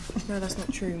ounce. No, that's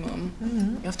not true, Mum.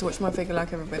 You have to watch my figure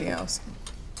like everybody else.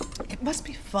 It must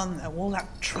be fun, though, all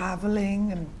that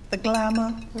travelling and the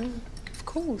glamour. Of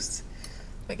course.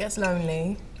 But it gets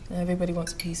lonely, and everybody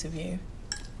wants a piece of you.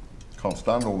 Can't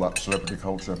stand all that celebrity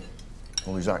culture.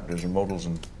 All these actors and models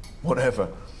and whatever.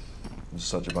 There's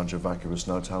such a bunch of vacuous,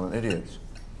 no-talent idiots.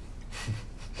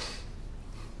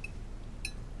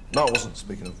 No, I wasn't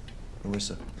speaking of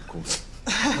Marissa, of course.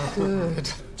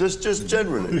 Good. Just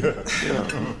generally. Yeah.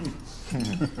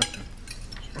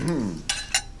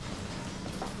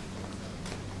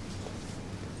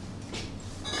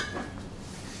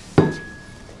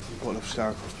 Bottle of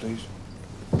Staricals, please.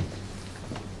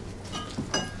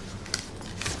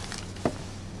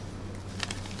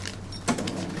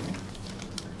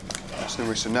 That's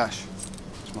Narissa Nash.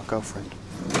 It's my girlfriend.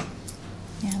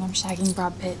 Yeah, and I'm shagging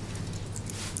Brad Pitt.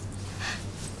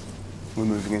 We're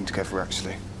moving in together,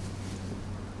 actually.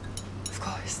 Of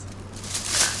course.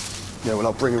 Yeah, well,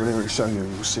 I'll bring her in here and show you,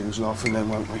 and we'll see who's laughing then,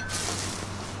 won't we?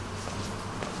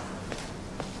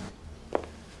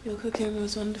 Your cooking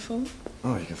was wonderful.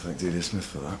 Oh, you can thank Delia Smith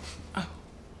for that. Oh,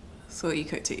 I thought you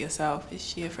cooked it yourself. Is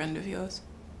she a friend of yours?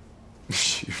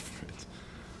 She a friend?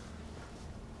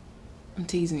 I'm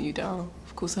teasing you, Daryl.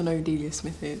 Of course I know who Delia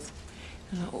Smith is.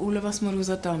 And all of us models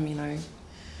are dumb, you know.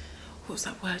 What was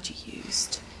that word you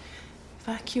used?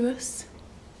 Vacuous?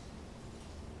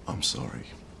 I'm sorry.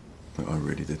 I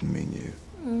really didn't mean you.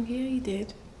 Yeah, you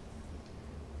did.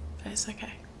 But it's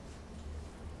okay.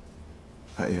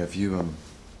 Hey, have you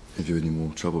any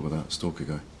more trouble with that stalker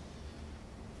guy?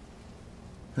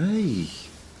 Hey!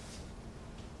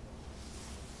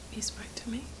 He spoke to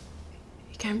me.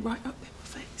 He came right up in my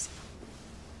face.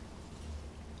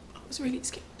 I was really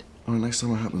scared. Oh, next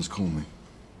time it happens, call me.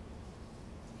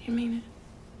 You mean it?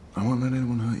 I won't let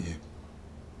anyone hurt you.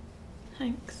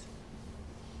 Thanks.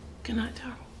 Good night,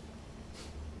 Daryl.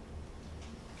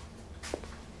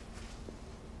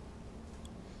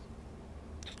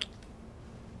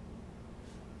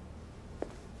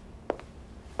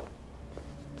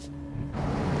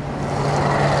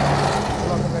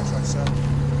 Along the metro, sir.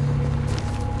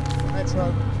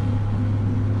 Metro.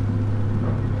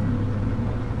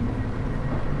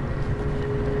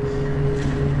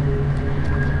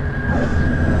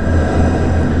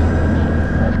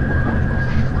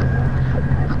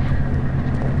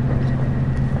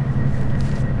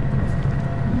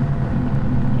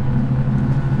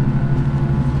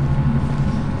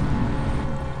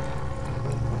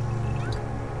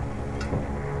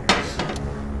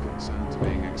 Concerns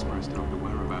being expressed over the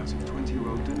whereabouts of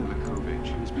 20-year-old Dina Lakovic,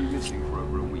 who has been missing for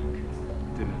over a week.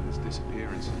 Dina's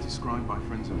disappearance is described by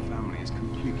friends and family as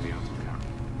completely out of character.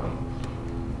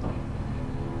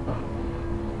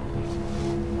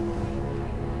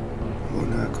 What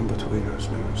now come between us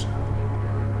now, sir?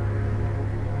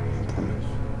 I promise.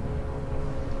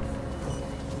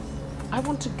 I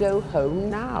want to go home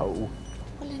now.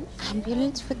 Well, an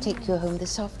ambulance will take you home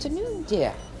this afternoon,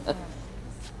 dear.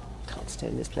 Can't stay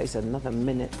in this place another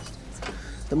minute.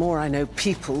 The more I know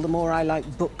people, the more I like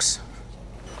books.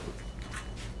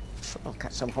 Sure, I'll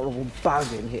catch some horrible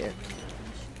bug in here.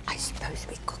 I suppose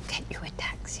we could get you a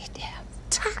taxi, dear.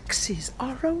 Taxis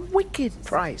are a wicked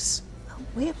price. Well,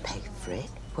 we'll pay for it,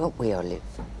 won't we, Olive?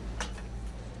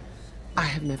 I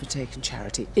have never taken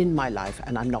charity in my life,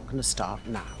 and I'm not going to start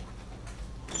now.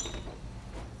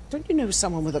 Don't you know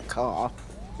someone with a car?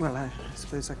 Well, I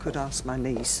suppose I could ask my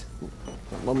niece.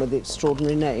 One with the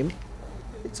extraordinary name?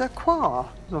 It's a Croix,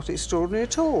 not extraordinary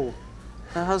at all.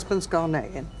 Her husband's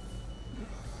Ghanaian.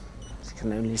 She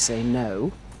can only say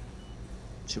no.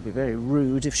 She'll be very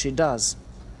rude if she does.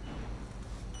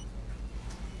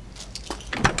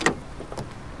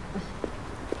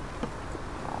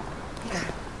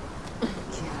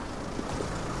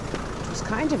 It was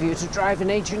kind of you to drive an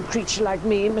aging creature like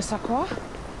me, Miss Aqua.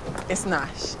 It's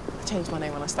Nash. I changed my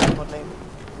name when I started modelling.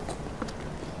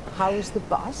 How is the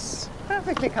bus?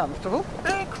 Perfectly comfortable.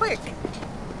 Very quick.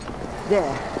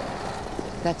 There.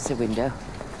 That's the window.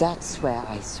 That's where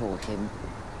I saw him.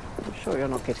 I'm sure you're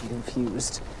not getting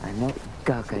confused. I'm not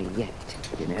gaga yet,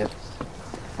 you know.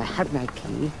 I had my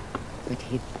key, but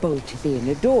he'd bolted the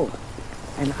inner door.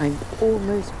 And I'm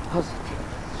almost positive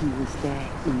he was there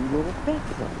in your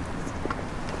bedroom.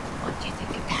 What do you think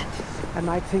of that? I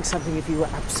might think something if you were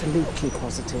absolutely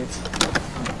positive.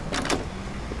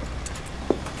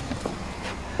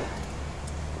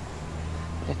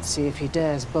 Let's see if he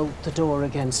dares bolt the door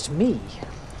against me.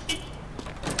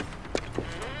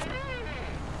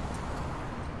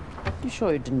 You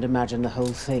sure you didn't imagine the whole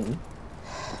thing?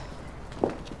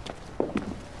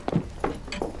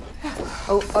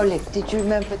 Oh, Olive, did you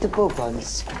remember the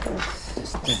bourbons?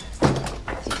 Just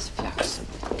these flowers.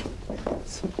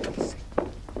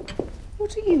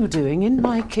 What are you doing in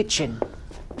my kitchen?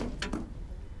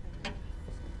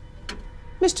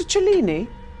 Mr. Cellini?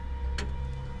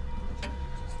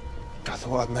 I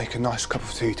thought I'd make a nice cup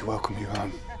of tea to welcome you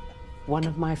home. One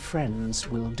of my friends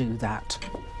will do that.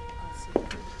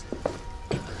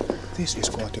 This is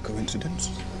quite a coincidence.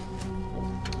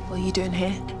 What are you doing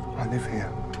here? I live here.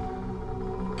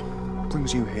 What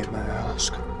brings you here, may I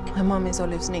ask? My mum is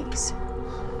Olive's niece.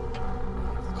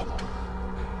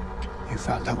 You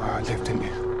found out where I lived, didn't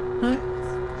you? No.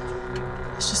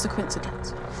 It's just a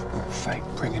coincidence. Or fate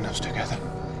bringing us together.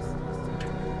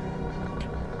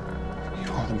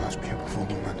 You are the most beautiful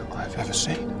woman I've ever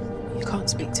seen. You can't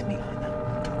speak to me like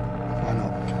that. Why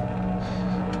not?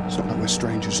 It's not like we're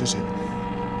strangers, is it?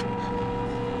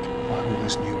 Why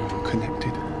always knew we were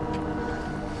connected.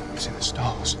 It's in the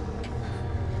stars.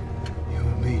 You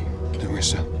and me,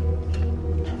 Larissa.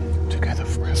 Together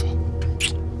forever.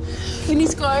 We need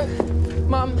to go.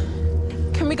 Mum,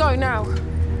 can we go now?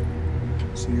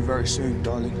 See you very soon,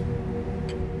 darling.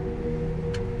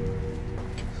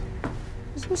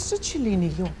 Is Mr. Cellini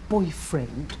your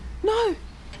boyfriend? No, I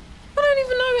don't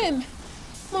even know him.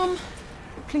 Mum.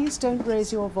 Please don't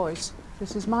raise your voice.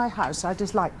 This is my house. I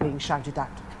dislike being shouted at.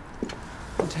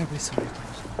 I'm terribly sorry,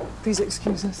 Dad. Please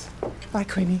excuse us. Bye,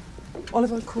 Queenie.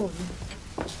 Oliver, call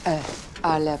you.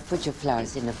 I'll put your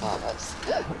flowers in a vase.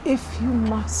 If you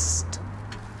must.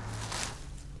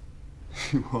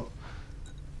 What?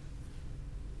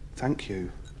 Thank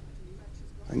you.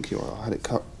 Thank you. I had it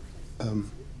cut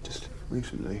just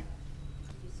recently.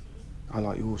 I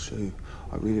like yours too.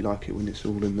 I really like it when it's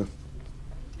all in the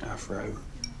afro.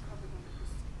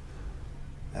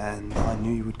 And I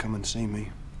knew you would come and see me.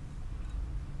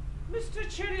 Mr.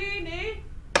 Cellini?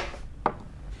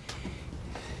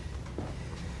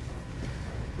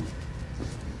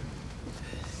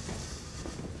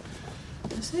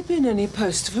 Has there been any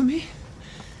post for me?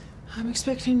 I'm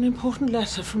expecting an important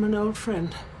letter from an old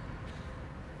friend.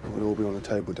 It will all be on the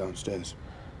table downstairs.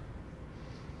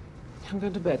 I'm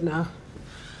going to bed now.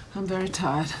 I'm very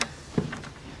tired.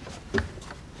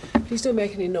 Please don't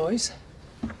make any noise.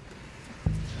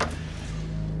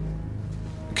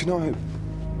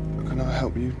 Can I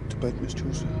help you to bed, Miss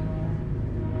Chaucer?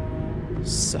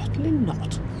 Certainly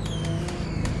not.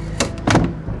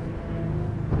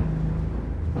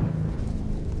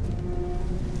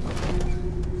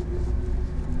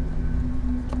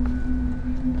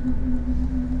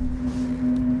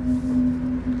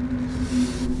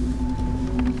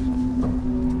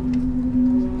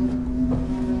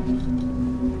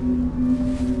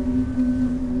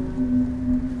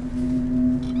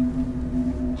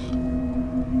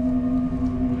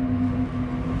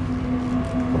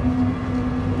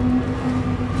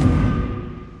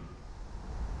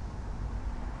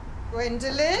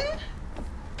 Gwendolyn?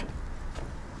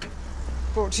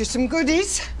 Brought you some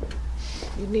goodies.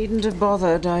 You needn't have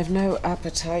bothered. I've no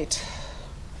appetite.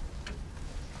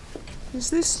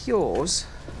 Is this yours?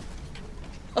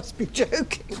 Must be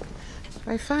joking.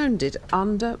 I found it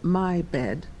under my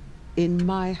bed in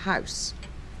my house.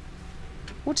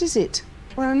 What is it?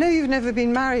 Well, I know you've never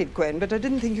been married, Gwen, but I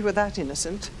didn't think you were that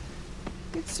innocent.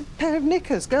 It's a pair of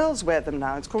knickers. Girls wear them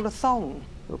now. It's called a thong.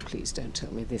 Oh, please don't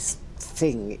tell me this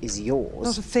thing is yours.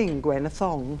 Not a thing, Gwen, a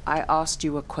thong. I asked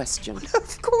you a question.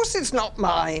 Of course it's not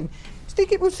mine. I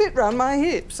think it would fit round my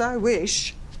hips, I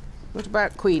wish. What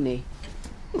about Queenie?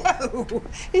 No,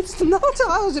 it's not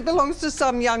ours. It belongs to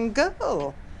some young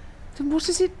girl. Then what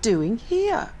is it doing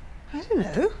here? I don't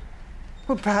know.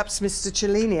 Well, perhaps Mr.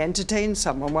 Cellini entertained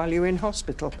someone while you were in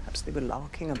hospital. Perhaps they were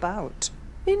larking about.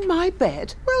 In my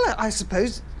bed? Well, I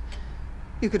suppose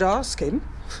you could ask him.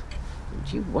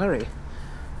 Don't you worry.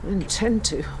 I intend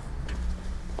to.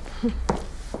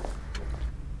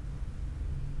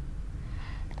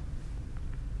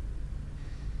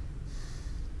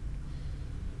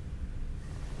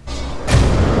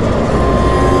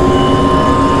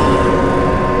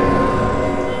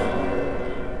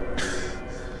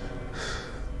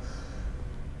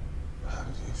 How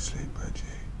did you sleep, Reggie?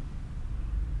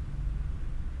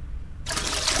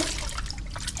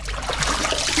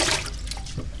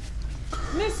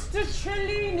 Mr.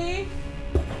 Cellini?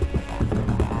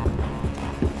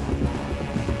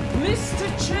 Mr.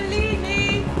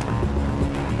 Cellini?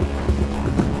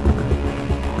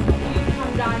 Will you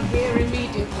come down here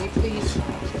immediately, please?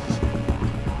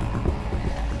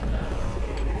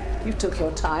 You took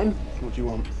your time. What do you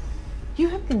want? You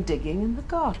have been digging in the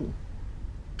garden.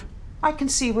 I can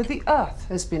see where the earth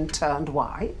has been turned.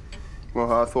 Why?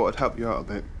 Well, I thought I'd help you out a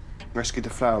bit. Rescue the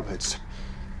flower beds.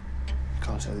 You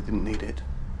can't say they didn't need it.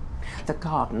 The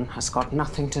garden has got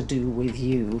nothing to do with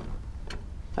you.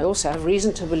 I also have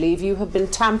reason to believe you have been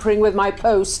tampering with my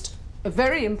post. A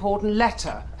very important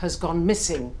letter has gone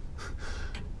missing.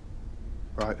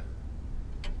 Right.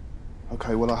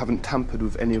 Okay, well, I haven't tampered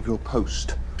with any of your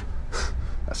post.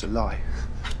 That's a lie.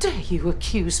 How dare you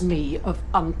accuse me of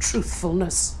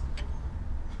untruthfulness?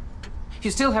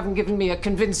 You still haven't given me a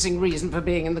convincing reason for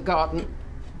being in the garden,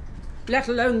 let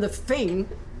alone the thing.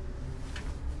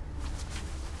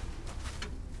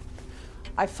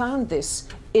 I found this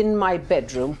in my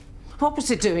bedroom. What was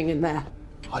it doing in there?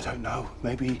 I don't know.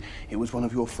 Maybe it was one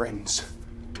of your friends.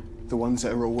 The ones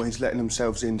that are always letting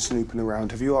themselves in, snooping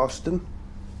around. Have you asked them?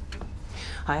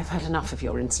 I have had enough of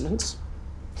your insolence.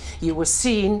 You were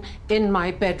seen in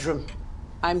my bedroom.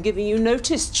 I'm giving you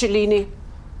notice, Cellini.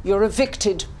 You're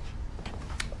evicted.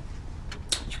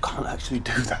 can't actually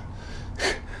do that.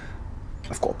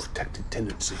 I've got a protected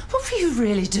tendency. What were you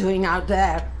really doing out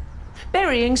there?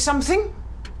 Burying something?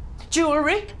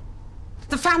 Jewellery?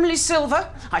 The family silver?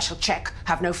 I shall check,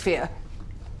 have no fear.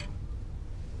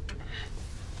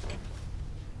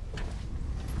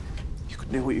 You can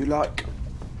do what you like.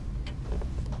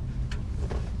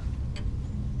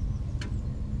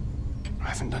 I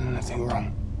haven't done anything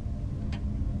wrong.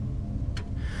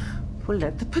 Well,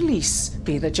 let the police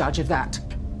be the judge of that.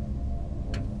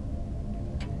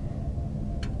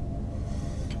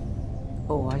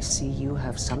 Oh, I see you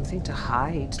have something to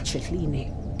hide,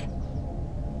 Cellini.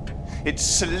 It's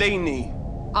Cellini.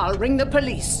 I'll ring the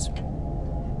police.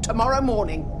 Tomorrow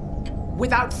morning.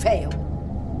 Without fail.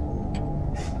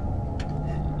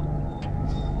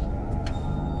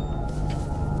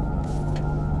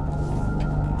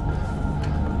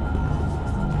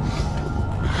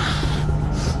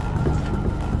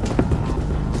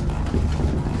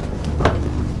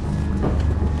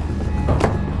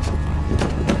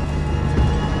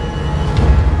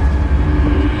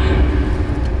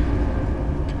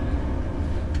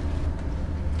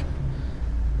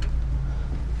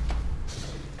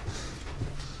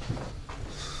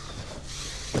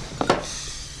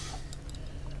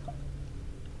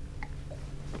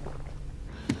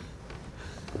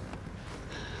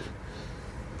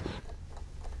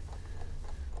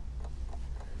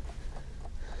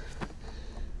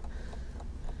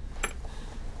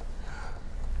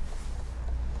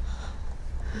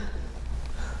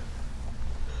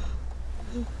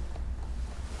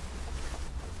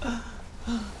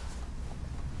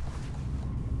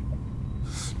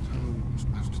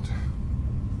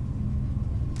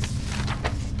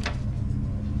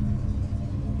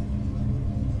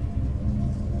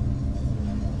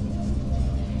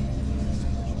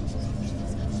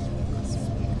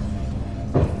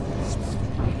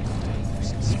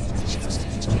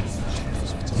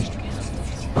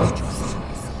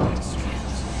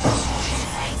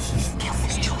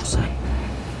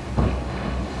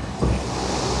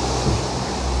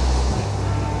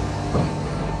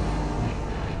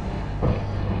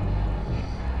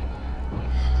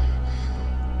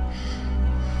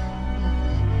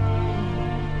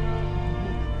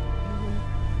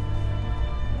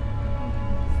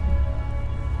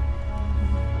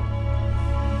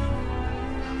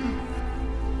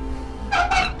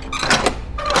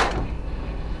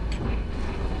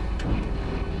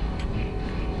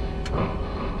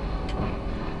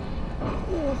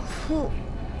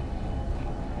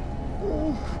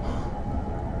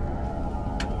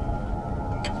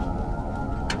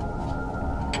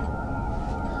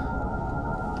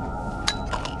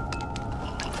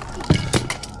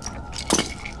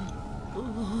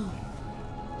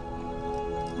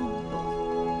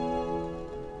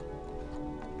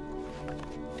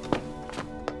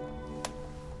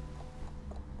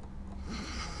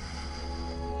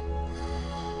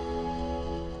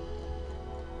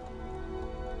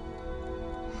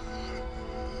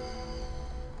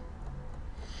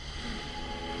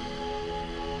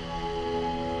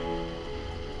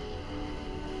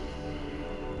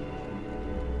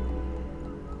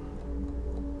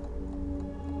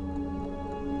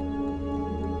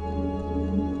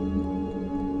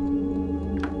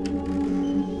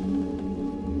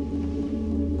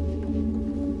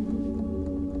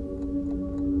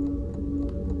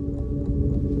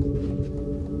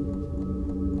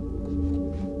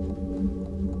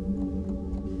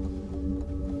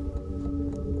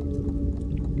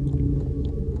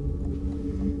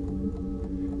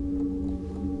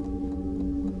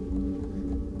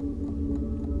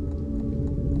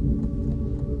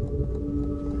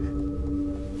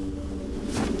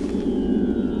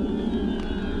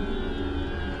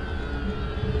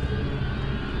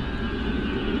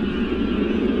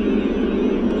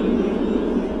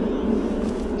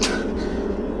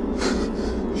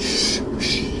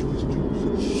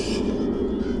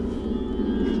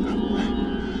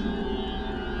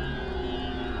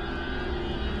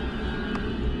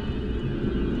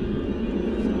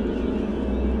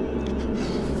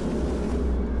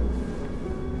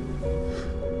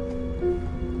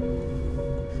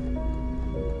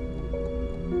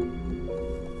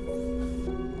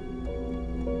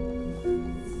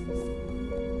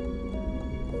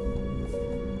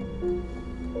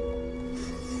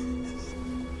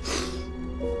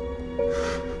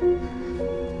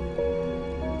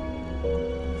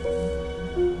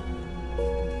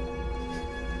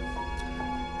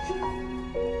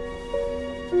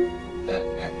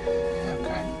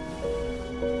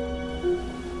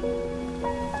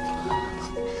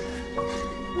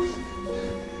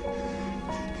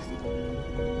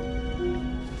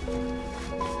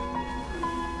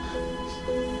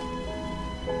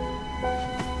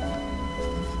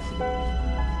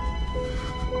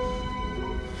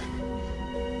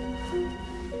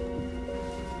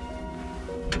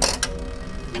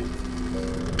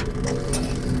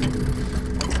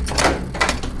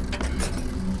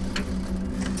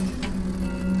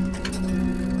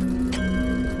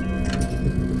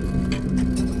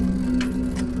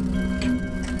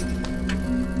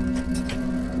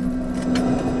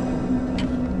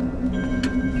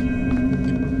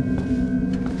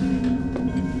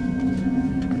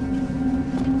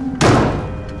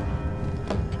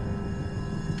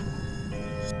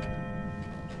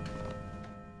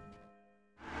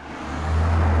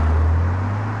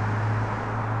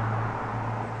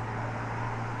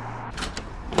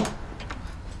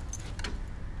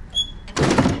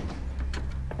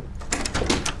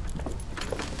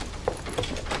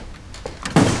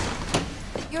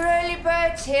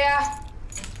 bread's here.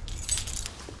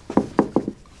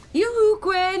 Yoo-hoo,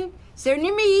 Gwen. It's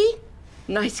only me.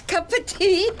 Nice cup of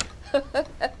tea.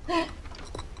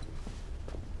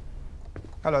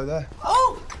 Hello there.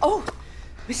 Oh,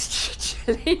 Mr.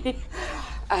 Cellini.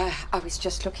 I was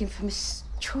just looking for Miss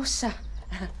Chaucer.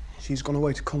 She's gone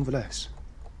away to convalesce.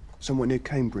 Somewhere near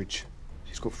Cambridge.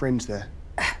 She's got friends there.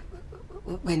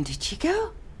 When did she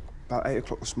go? About 8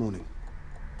 o'clock this morning.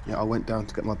 Yeah, I went down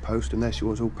to get my post, and there she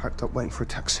was, all packed up, waiting for a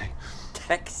taxi.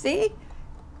 Taxi?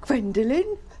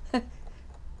 Gwendolyn?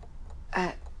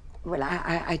 Well,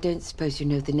 I don't suppose you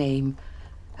know the name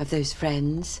of those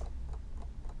friends?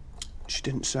 She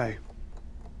didn't say.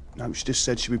 No, she just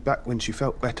said she'd be back when she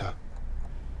felt better.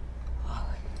 Oh,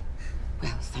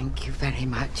 well, thank you very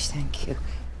much, thank you.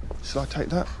 Shall I take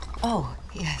that? Oh,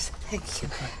 yes, thank you.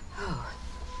 Okay. Oh.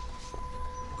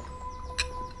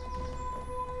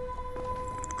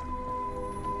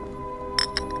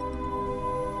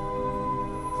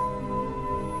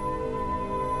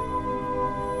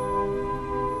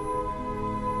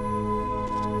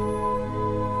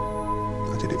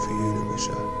 I did it for you,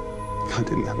 Larissa. I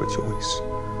didn't have a choice.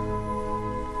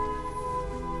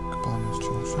 Goodbye, Miss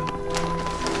Chaucer.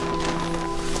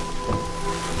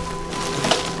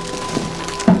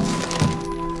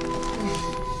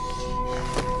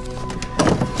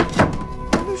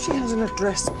 She has an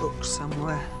address book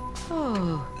somewhere.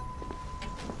 Oh.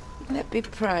 Let be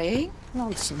praying.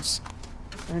 Nonsense.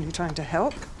 Only trying to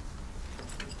help.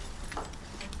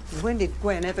 When did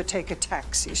Gwen ever take a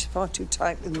taxi? She's far too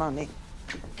tight with money.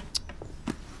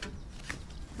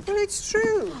 Well, it's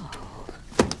true.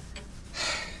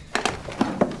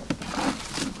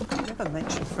 Never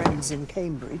mention friends in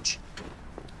Cambridge.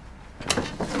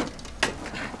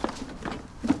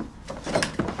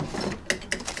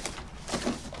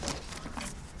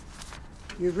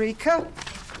 Eureka.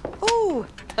 Oh!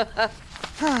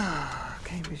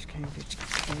 Cambridge.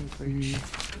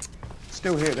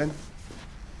 Still here, then?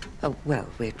 Oh, well,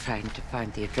 we're trying to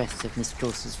find the address of Miss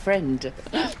Chaucer's friend.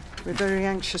 We're very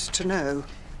anxious to know.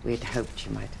 We'd hoped she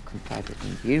might have confided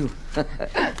in you.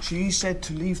 She said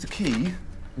to leave the key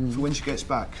for when she gets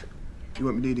back. You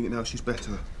won't be needing it now she's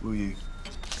better, will you?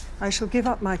 I shall give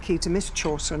up my key to Miss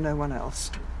Chaucer and no one else.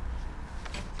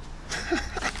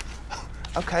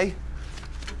 OK.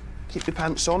 Keep your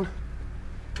pants on.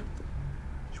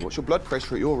 What's your blood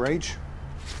pressure at your age?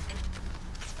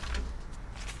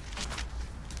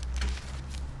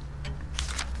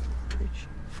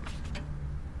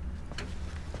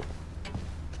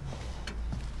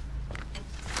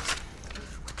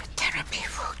 Terribly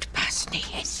rude person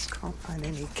he is. Can't find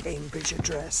any Cambridge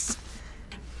address.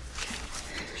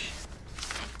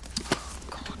 Oh,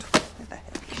 God, where the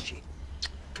hell is she?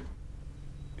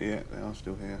 Yeah, they are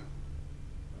still here.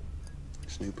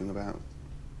 Snooping about.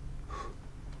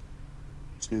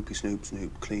 Snoopy, snoop,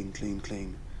 snoop, clean, clean,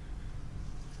 clean.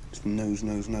 Just nose,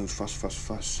 nose, nose, fuss, fuss,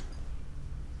 fuss.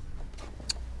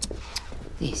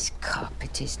 This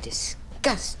carpet is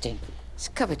disgusting. It's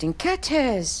covered in cat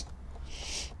hairs.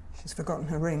 She's forgotten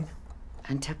her ring.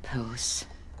 And her purse.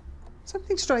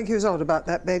 Something strike you as odd about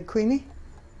that bed, Queenie?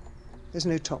 There's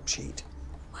no top sheet.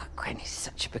 Well, Gwen is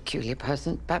such a peculiar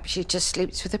person. Perhaps she just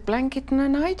sleeps with a blanket and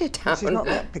an eider-down. She's not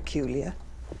that peculiar.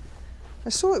 I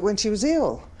saw it when she was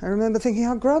ill. I remember thinking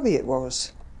how grubby it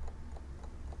was.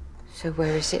 So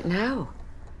where is it now?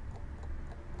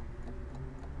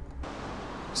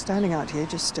 Standing out here,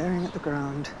 just staring at the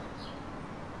ground.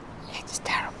 It's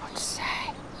terrible to say,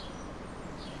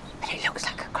 but it looks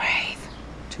like a grave.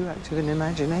 Too active an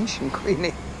imagination,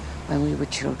 Queenie. When we were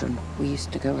children, we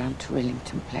used to go round to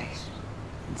Rillington Place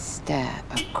and stare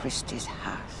at Christie's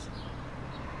house.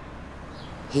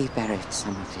 He buried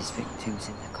some of his victims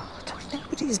in the garden.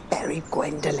 Nobody's buried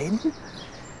Gwendolyn.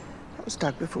 That was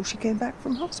dug before she came back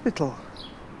from hospital.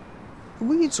 The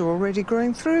weeds are already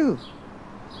growing through.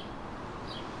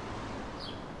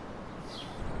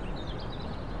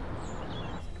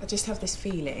 I just have this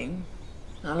feeling.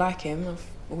 I like him, I've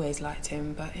always liked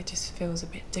him, but it just feels a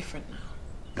bit different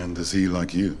now. And does he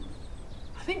like you?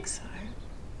 I think so.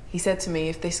 He said to me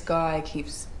if this guy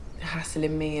keeps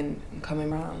hassling me and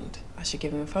coming round, I should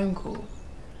give him a phone call.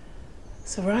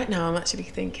 So right now I'm actually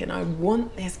thinking I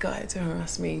want this guy to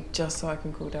harass me just so I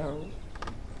can call Daryl.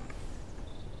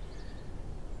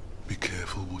 Be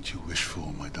careful what you wish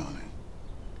for, my darling.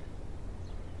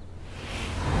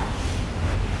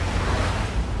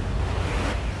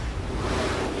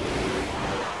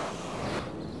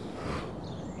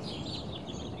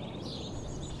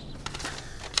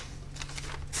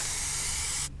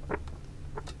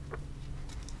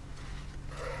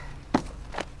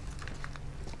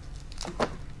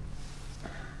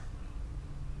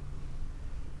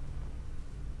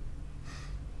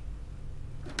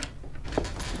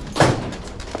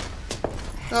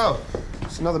 Oh,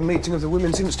 it's another meeting of the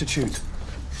Women's Institute.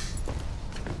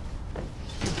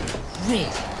 Really?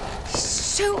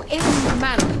 So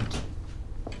ill-mannered.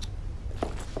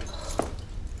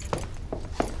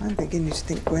 I'm beginning to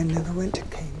think Gwen never went to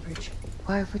Cambridge.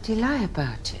 Why would he lie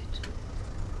about it?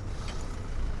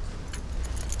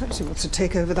 Perhaps he wants to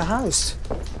take over the house.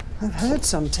 I've heard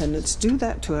some tenants do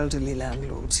that to elderly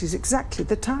landlords. He's exactly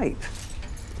the type.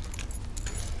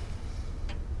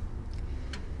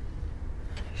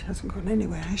 She hasn't gone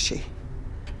anywhere, has she?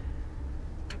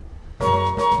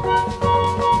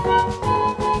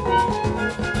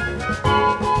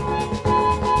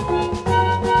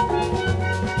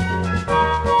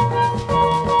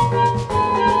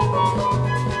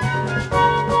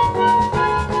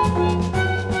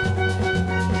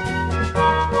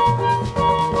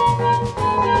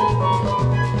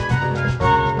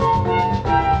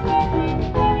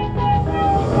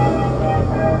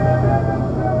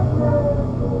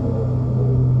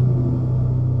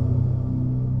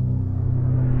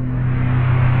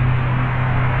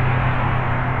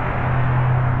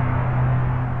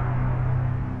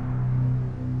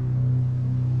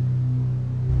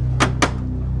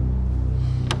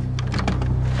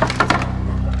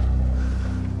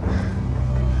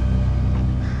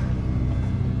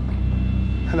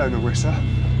 Hello, Narissa.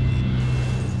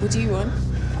 What do you want?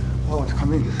 I want to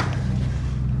come in.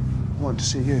 I want to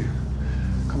see you.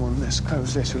 Come on, let's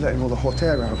close this. We're letting all the hot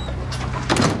air out.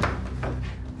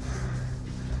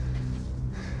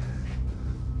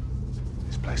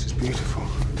 This place is beautiful.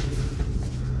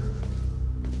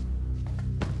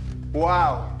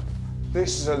 Wow,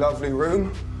 this is a lovely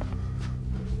room.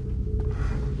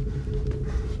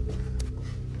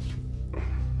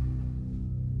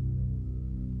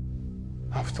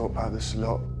 I've thought about this a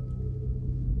lot.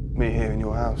 Me here in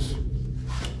your house.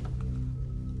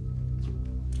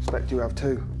 Expect you have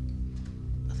too.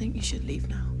 I think you should leave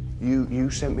now. You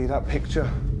sent me that picture,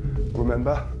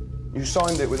 remember? You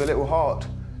signed it with a little heart.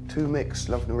 To Mix,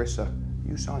 love Narissa.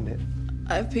 You signed it.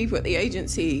 I have people at the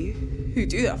agency who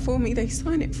do that for me. They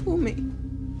sign it for me.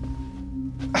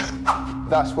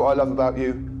 That's what I love about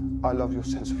you. I love your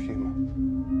sense of humour.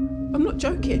 I'm not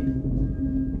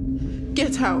joking.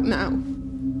 Get out now.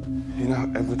 You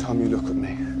know, every time you look at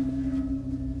me,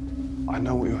 I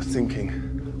know what you're thinking.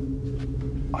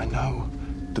 I know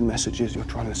the messages you're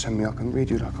trying to send me. I can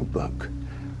read you like a book.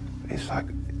 It's like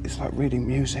reading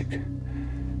music.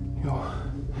 Your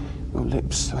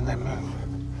lips when they move.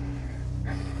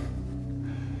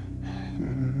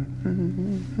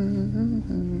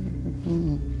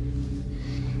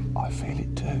 I feel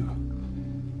it too.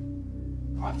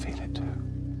 I feel it too.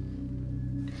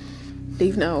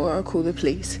 Leave now or I'll call the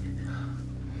police.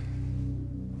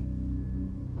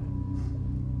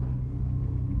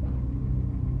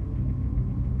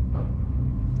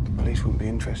 The police wouldn't be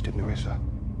interested, Narissa.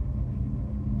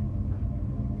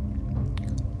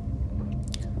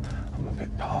 I'm a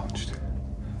bit parched.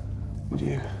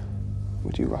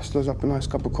 Would you rustle us up a nice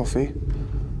cup of coffee?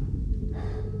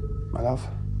 My love?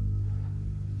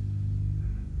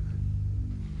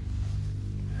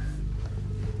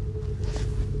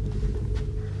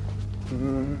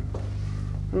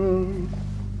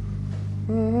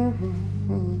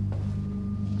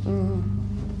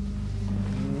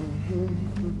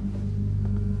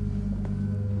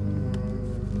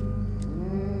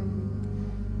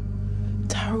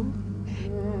 Daryl,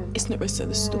 it's Narissa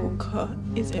the stalker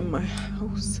is in my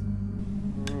house.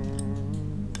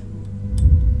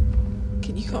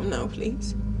 Can you come now,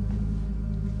 please?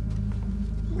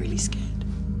 I'm really scared.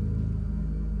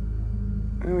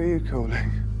 Who are you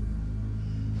calling?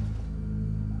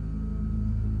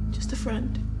 Just a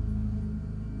friend.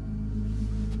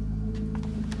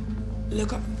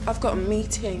 Look, I've got a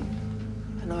meeting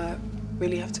and I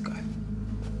really have to go.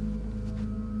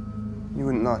 You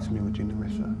wouldn't lie to me, would you,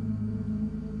 Narissa?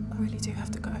 I really do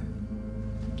have to go.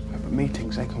 Yeah, but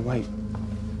meetings, they can wait.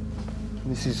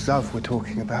 This is love we're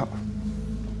talking about.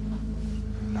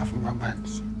 Love and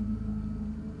romance.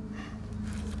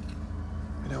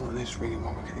 We don't want this ringing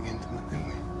while we're getting intimate, do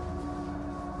we?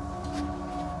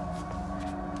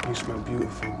 You smell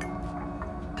beautiful.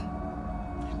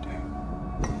 You do.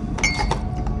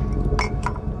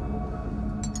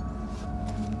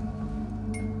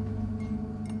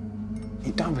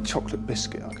 You don't have a chocolate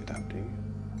biscuit I could have, do you?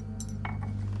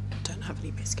 Don't have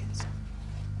any biscuits.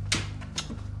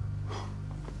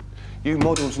 You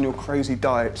models and your crazy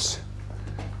diets.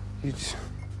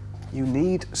 You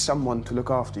need someone to look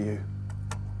after you.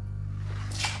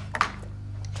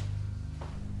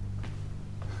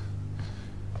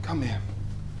 Come here.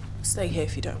 Stay here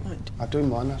if you don't mind. I do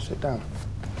mind. Now sit down.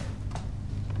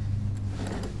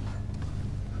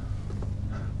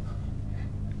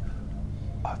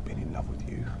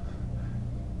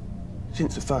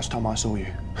 Since the first time I saw you.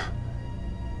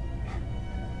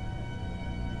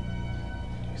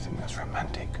 You think that's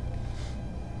romantic?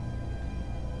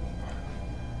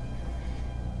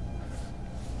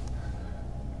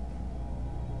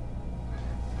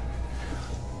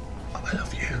 I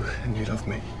love you and you love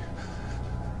me.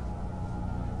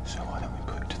 So why don't we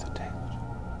put it to the test?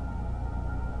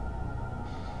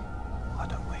 Why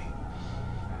don't we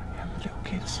have the little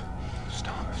kids,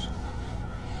 stars?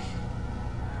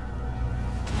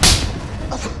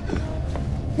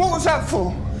 What was that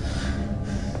for?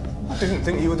 I didn't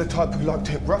think you were the type who liked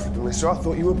to hit rough, Larissa. I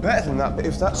thought you were better than that, but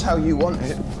if that's how you want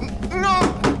it... No!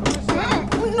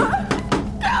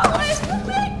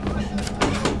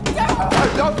 I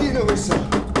love you, Larissa.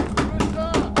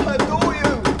 I adore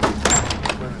you.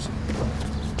 Where is he?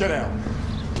 Get out.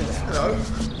 Get out. Hello?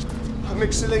 I'm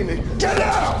Mick Cellini. Get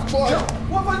out! What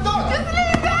have I done? Just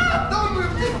leave out! No,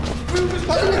 move.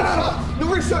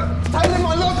 Larissa, tell him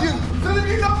I love you. Tell him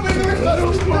you love me, Larissa.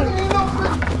 Tell him you love me.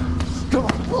 Come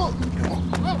on.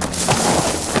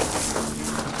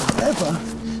 If I ever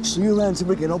see you around him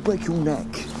again, I'll break your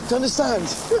neck. Do you understand?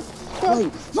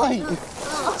 Mate,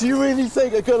 do you really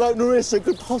think a girl like Larissa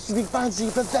could possibly fancy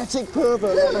a pathetic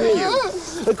pervert like me?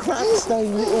 A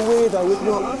crack-stained little weirdo with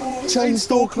what? Chain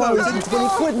store clothes and 20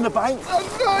 quid in the bank?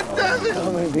 God damn it!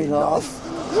 Don't make me laugh.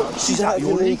 She's out of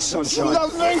your league, sunshine. She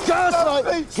loves me!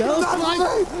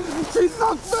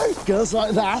 Girls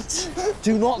like that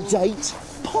do not date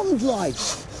pond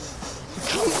life.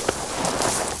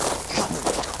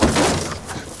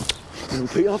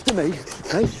 Repeat after me,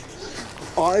 okay?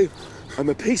 I am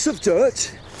a piece of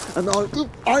dirt, and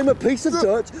I'm a piece of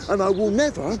dirt, and I will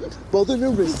never bother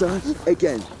Larissa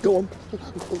again. Go on.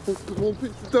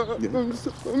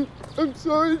 I'm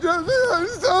sorry, Debbie.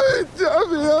 I'm sorry,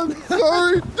 Debbie. I'm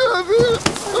sorry, Debbie.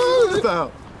 What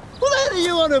about? What the hell are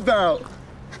you on about?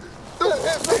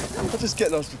 I'll just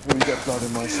get lost before you get blood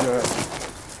in my shirt.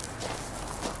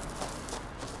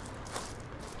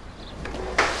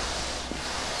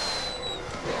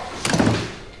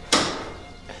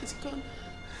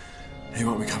 He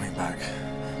won't be coming back.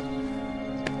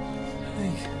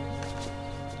 Hey.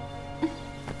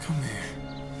 Come here.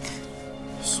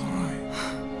 It's all right.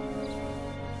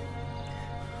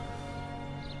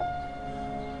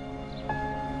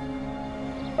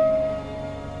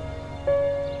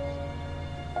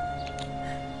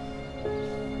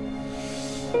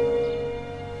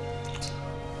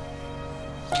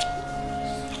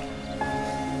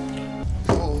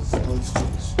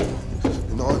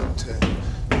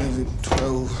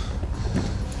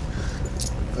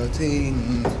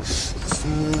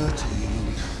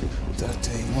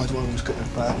 Why do I always get the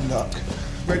bad luck?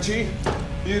 Reggie,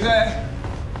 you there?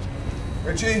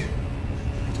 Reggie?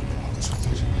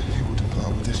 You wouldn't put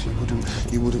up with this. You'd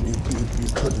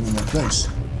put them in their place.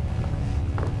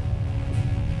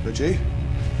 Reggie?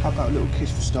 How about a little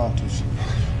kiss for starters?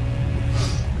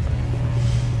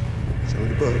 Show her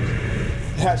the book.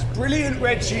 That's brilliant,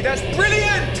 Reggie, that's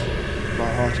brilliant!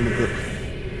 My heart in a book.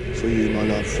 For you, my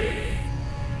love.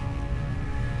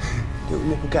 Little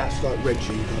nipple gas like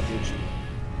Reggie, loved.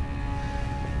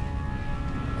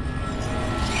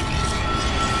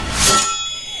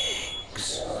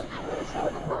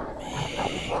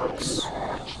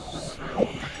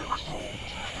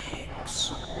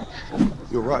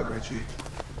 You're right, Reggie.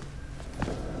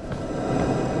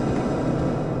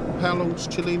 How long's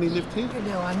Cellini lived here? You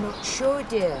know, I'm not sure,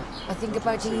 dear. I think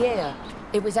about a year.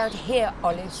 It was out here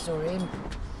Olive saw him.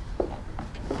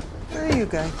 Where are you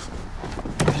going?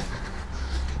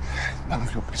 None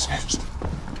of your business.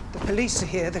 The police are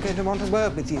here. They're going to want a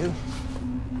word with you.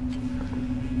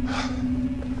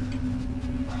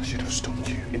 I should have stopped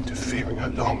you interfering a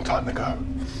long time ago.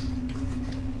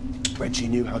 Reggie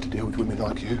knew how to deal with women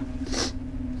like you.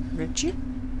 Reggie?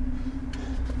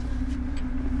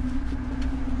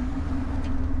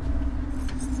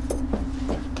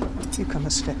 You come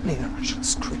a step nearer, I shall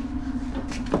scream.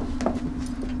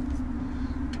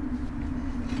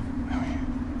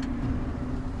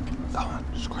 Go on,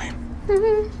 scream.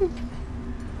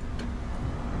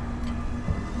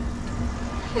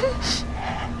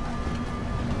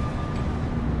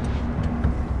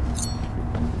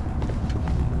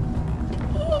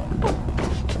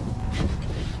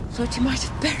 Thought you might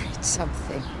have buried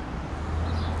something.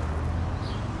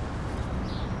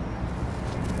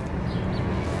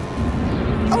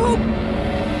 Oh!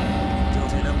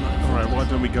 All right, why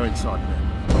don't we go inside then?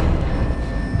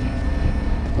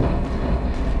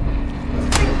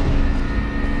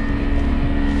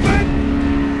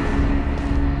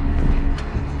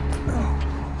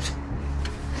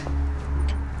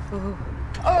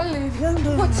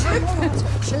 Olive, what's happened?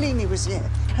 Cellini was here.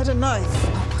 Had a knife.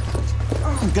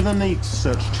 I'm gonna need to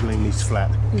search Cellini's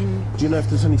flat. Do you know if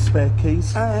there's any spare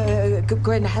keys?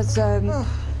 Gwen has,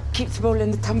 keeps them all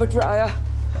in the tumble dryer.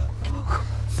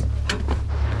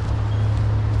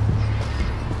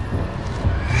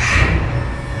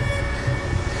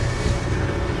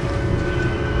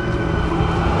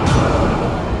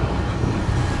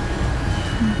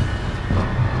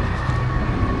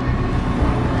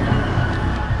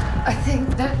 I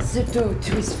think that's the door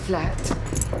to his flat.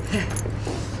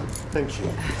 Thank you.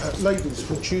 Ladies,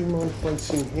 would you mind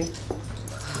waiting here?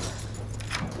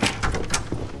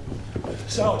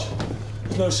 Sarge,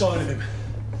 there's no sign of him.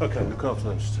 OK, look after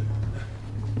those two.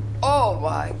 Oh,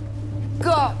 my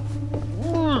God!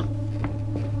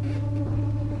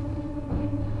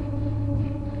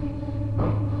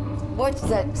 What's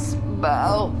that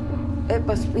smell? It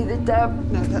must be the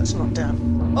damp. No, that's not damp.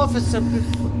 Officer.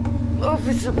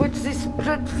 Officer, what's this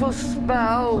dreadful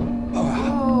smell?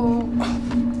 Oh.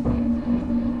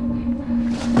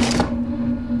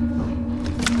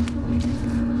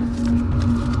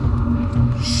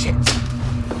 Shit!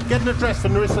 Get an address for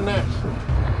Nerissa Nash.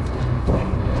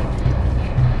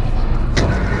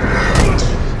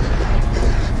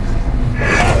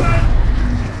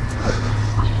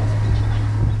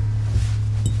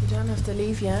 You don't have to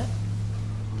leave yet.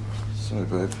 Sorry,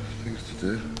 babe. Things to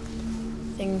do.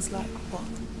 Things like what?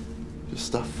 Just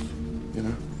stuff, you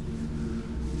know.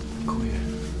 I'll call you.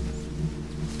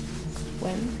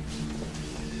 When?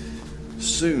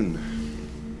 Soon.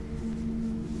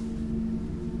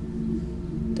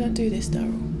 Don't do this,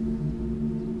 Daryl.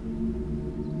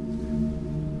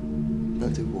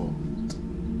 Don't do what?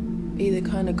 Be the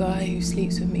kind of guy who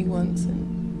sleeps with me once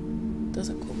and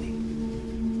doesn't call me.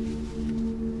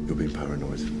 You're being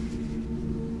paranoid.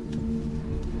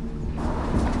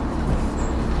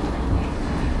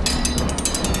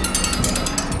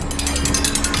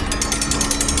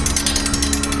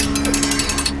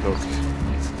 Look,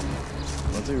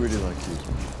 I do really like you.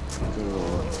 You're doing all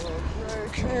right.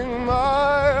 Breaking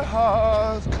my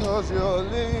heart 'cause you're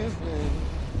leaving.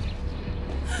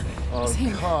 Oh,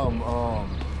 come on.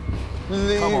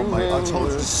 Leaving. Come on, mate. I told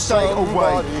you to stay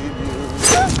away.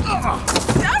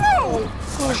 Daryl!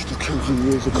 I should have killed you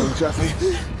years ago, Jeffy.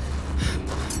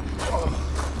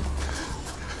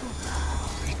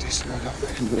 Read this, my love,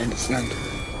 and you'll understand.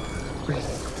 Read it.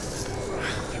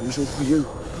 It was all for you.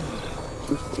 It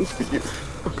was all for you,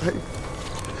 okay?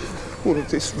 All of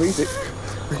this, read it.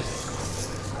 Read it.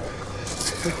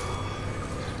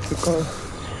 The girl,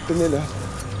 Vanilla,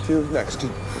 she was an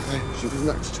accident, okay? She was an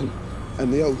accident. And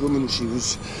the old woman, she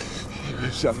was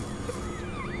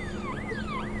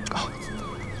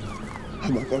oh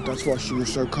my God, that's why she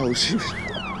was so cold. She was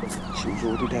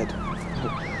already dead.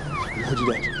 Already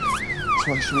dead. That's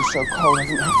why she was so cold, I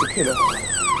didn't have to kill her.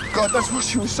 God, that's why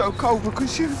she was so cold,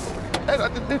 because she was dead. I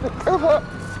didn't need to kill her.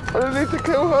 I didn't need to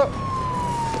kill her.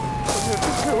 I didn't need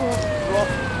to kill her. Drop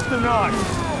the knife.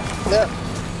 Yeah.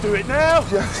 Do it now.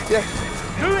 Yeah.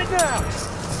 Do it now.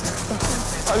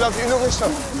 I love you, Nerissa.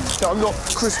 No, I'm not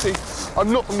Christie.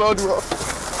 I'm not a murderer.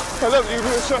 I love you,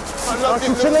 Nerissa. I love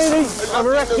you, Cellini, Nerissa. I'm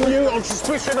arresting you on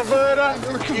suspicion of murder.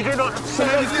 You do not say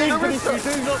anything, but if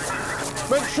you do not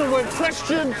mention when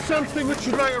questioned something which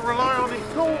you later rely on in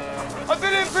court. I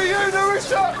did it for you,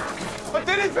 Nerissa. I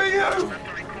did it for you.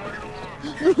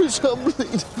 Nerissa, I'm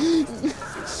bleeding.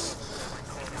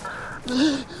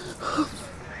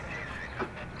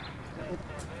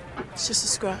 It's just a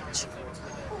scratch.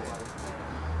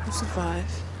 You'll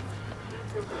survive.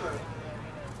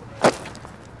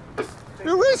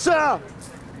 Nerissa!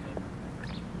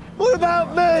 What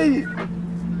about me?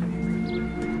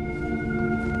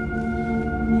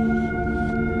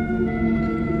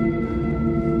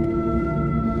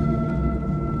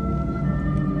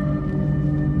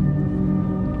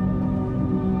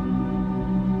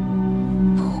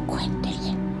 Poor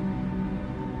Gwendolyn.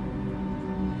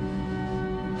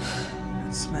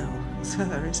 That smell, it's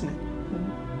her, isn't it?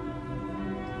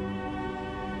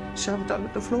 Shoved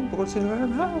under the floorboards in her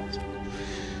own house.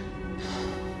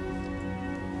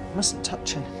 Mustn't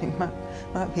touch anything.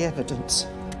 Might be evidence.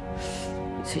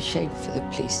 It's a shame for the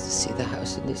police to see the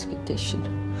house in this condition.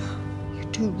 You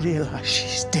do realise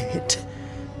she's dead?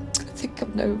 I think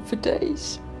I've known for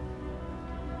days.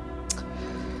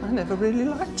 I never really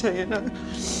liked her, you know.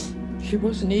 She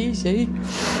wasn't easy.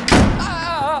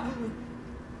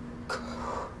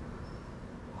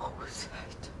 What was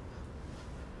that?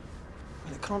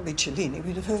 Well, it can't be Cellini.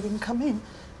 We'd have heard him come in.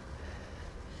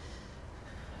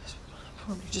 It's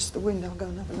probably just the wind. I'll go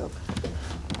and have a look.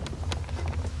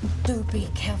 Do be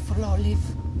careful, Olive.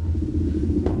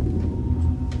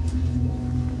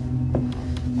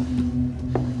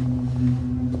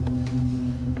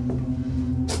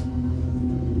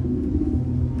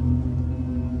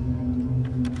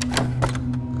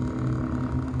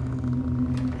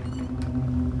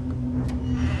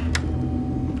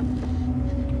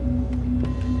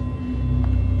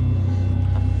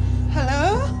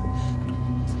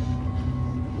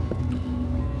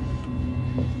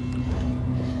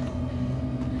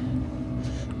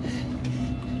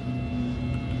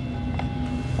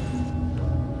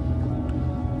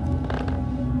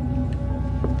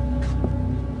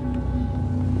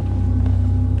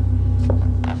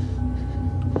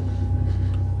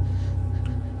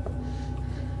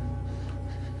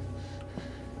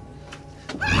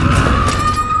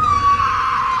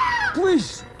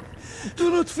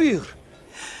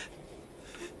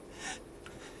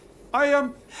 I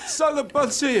am Salah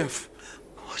Banseyev.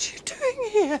 What are you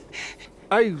doing here?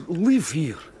 I live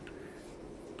here.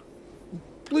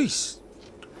 Please,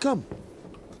 come.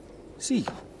 See.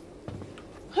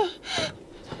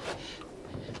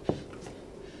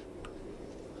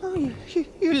 Oh,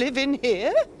 you live in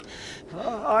here?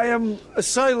 I am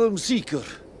asylum seeker.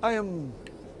 I am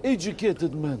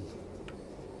educated man.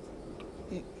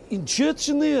 In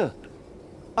Chechnya,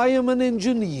 I am an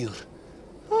engineer.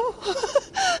 Oh.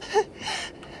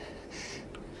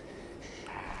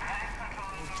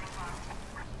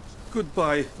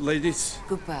 Goodbye, ladies.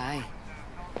 Goodbye.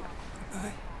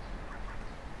 Goodbye.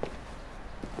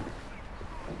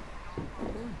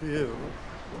 Oh dear,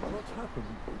 what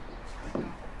happened?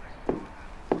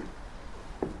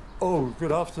 Oh,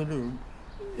 good afternoon.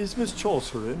 Is Miss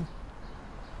Chaucer in?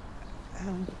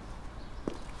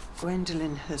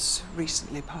 Gwendolyn has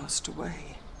recently passed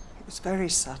away. It was very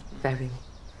sudden. Very.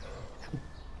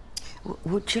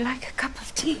 Would you like a cup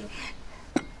of tea?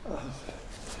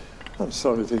 I'm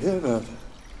sorry to hear that.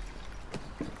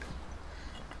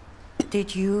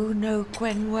 Did you know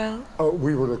Gwen well? Oh,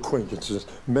 we were acquaintances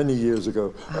many years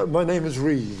ago. My name is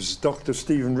Reeves, Dr.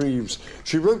 Stephen Reeves.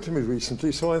 She wrote to me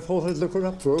recently, so I thought I'd look her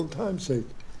up for old time's sake.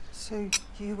 So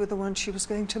you were the one she was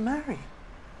going to marry?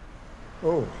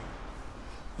 Oh,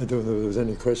 I don't know if there was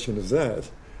any question of that.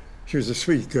 She was a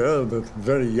sweet girl, but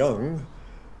very young.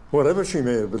 Whatever she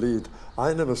may have believed,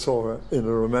 I never saw her in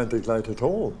a romantic light at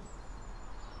all.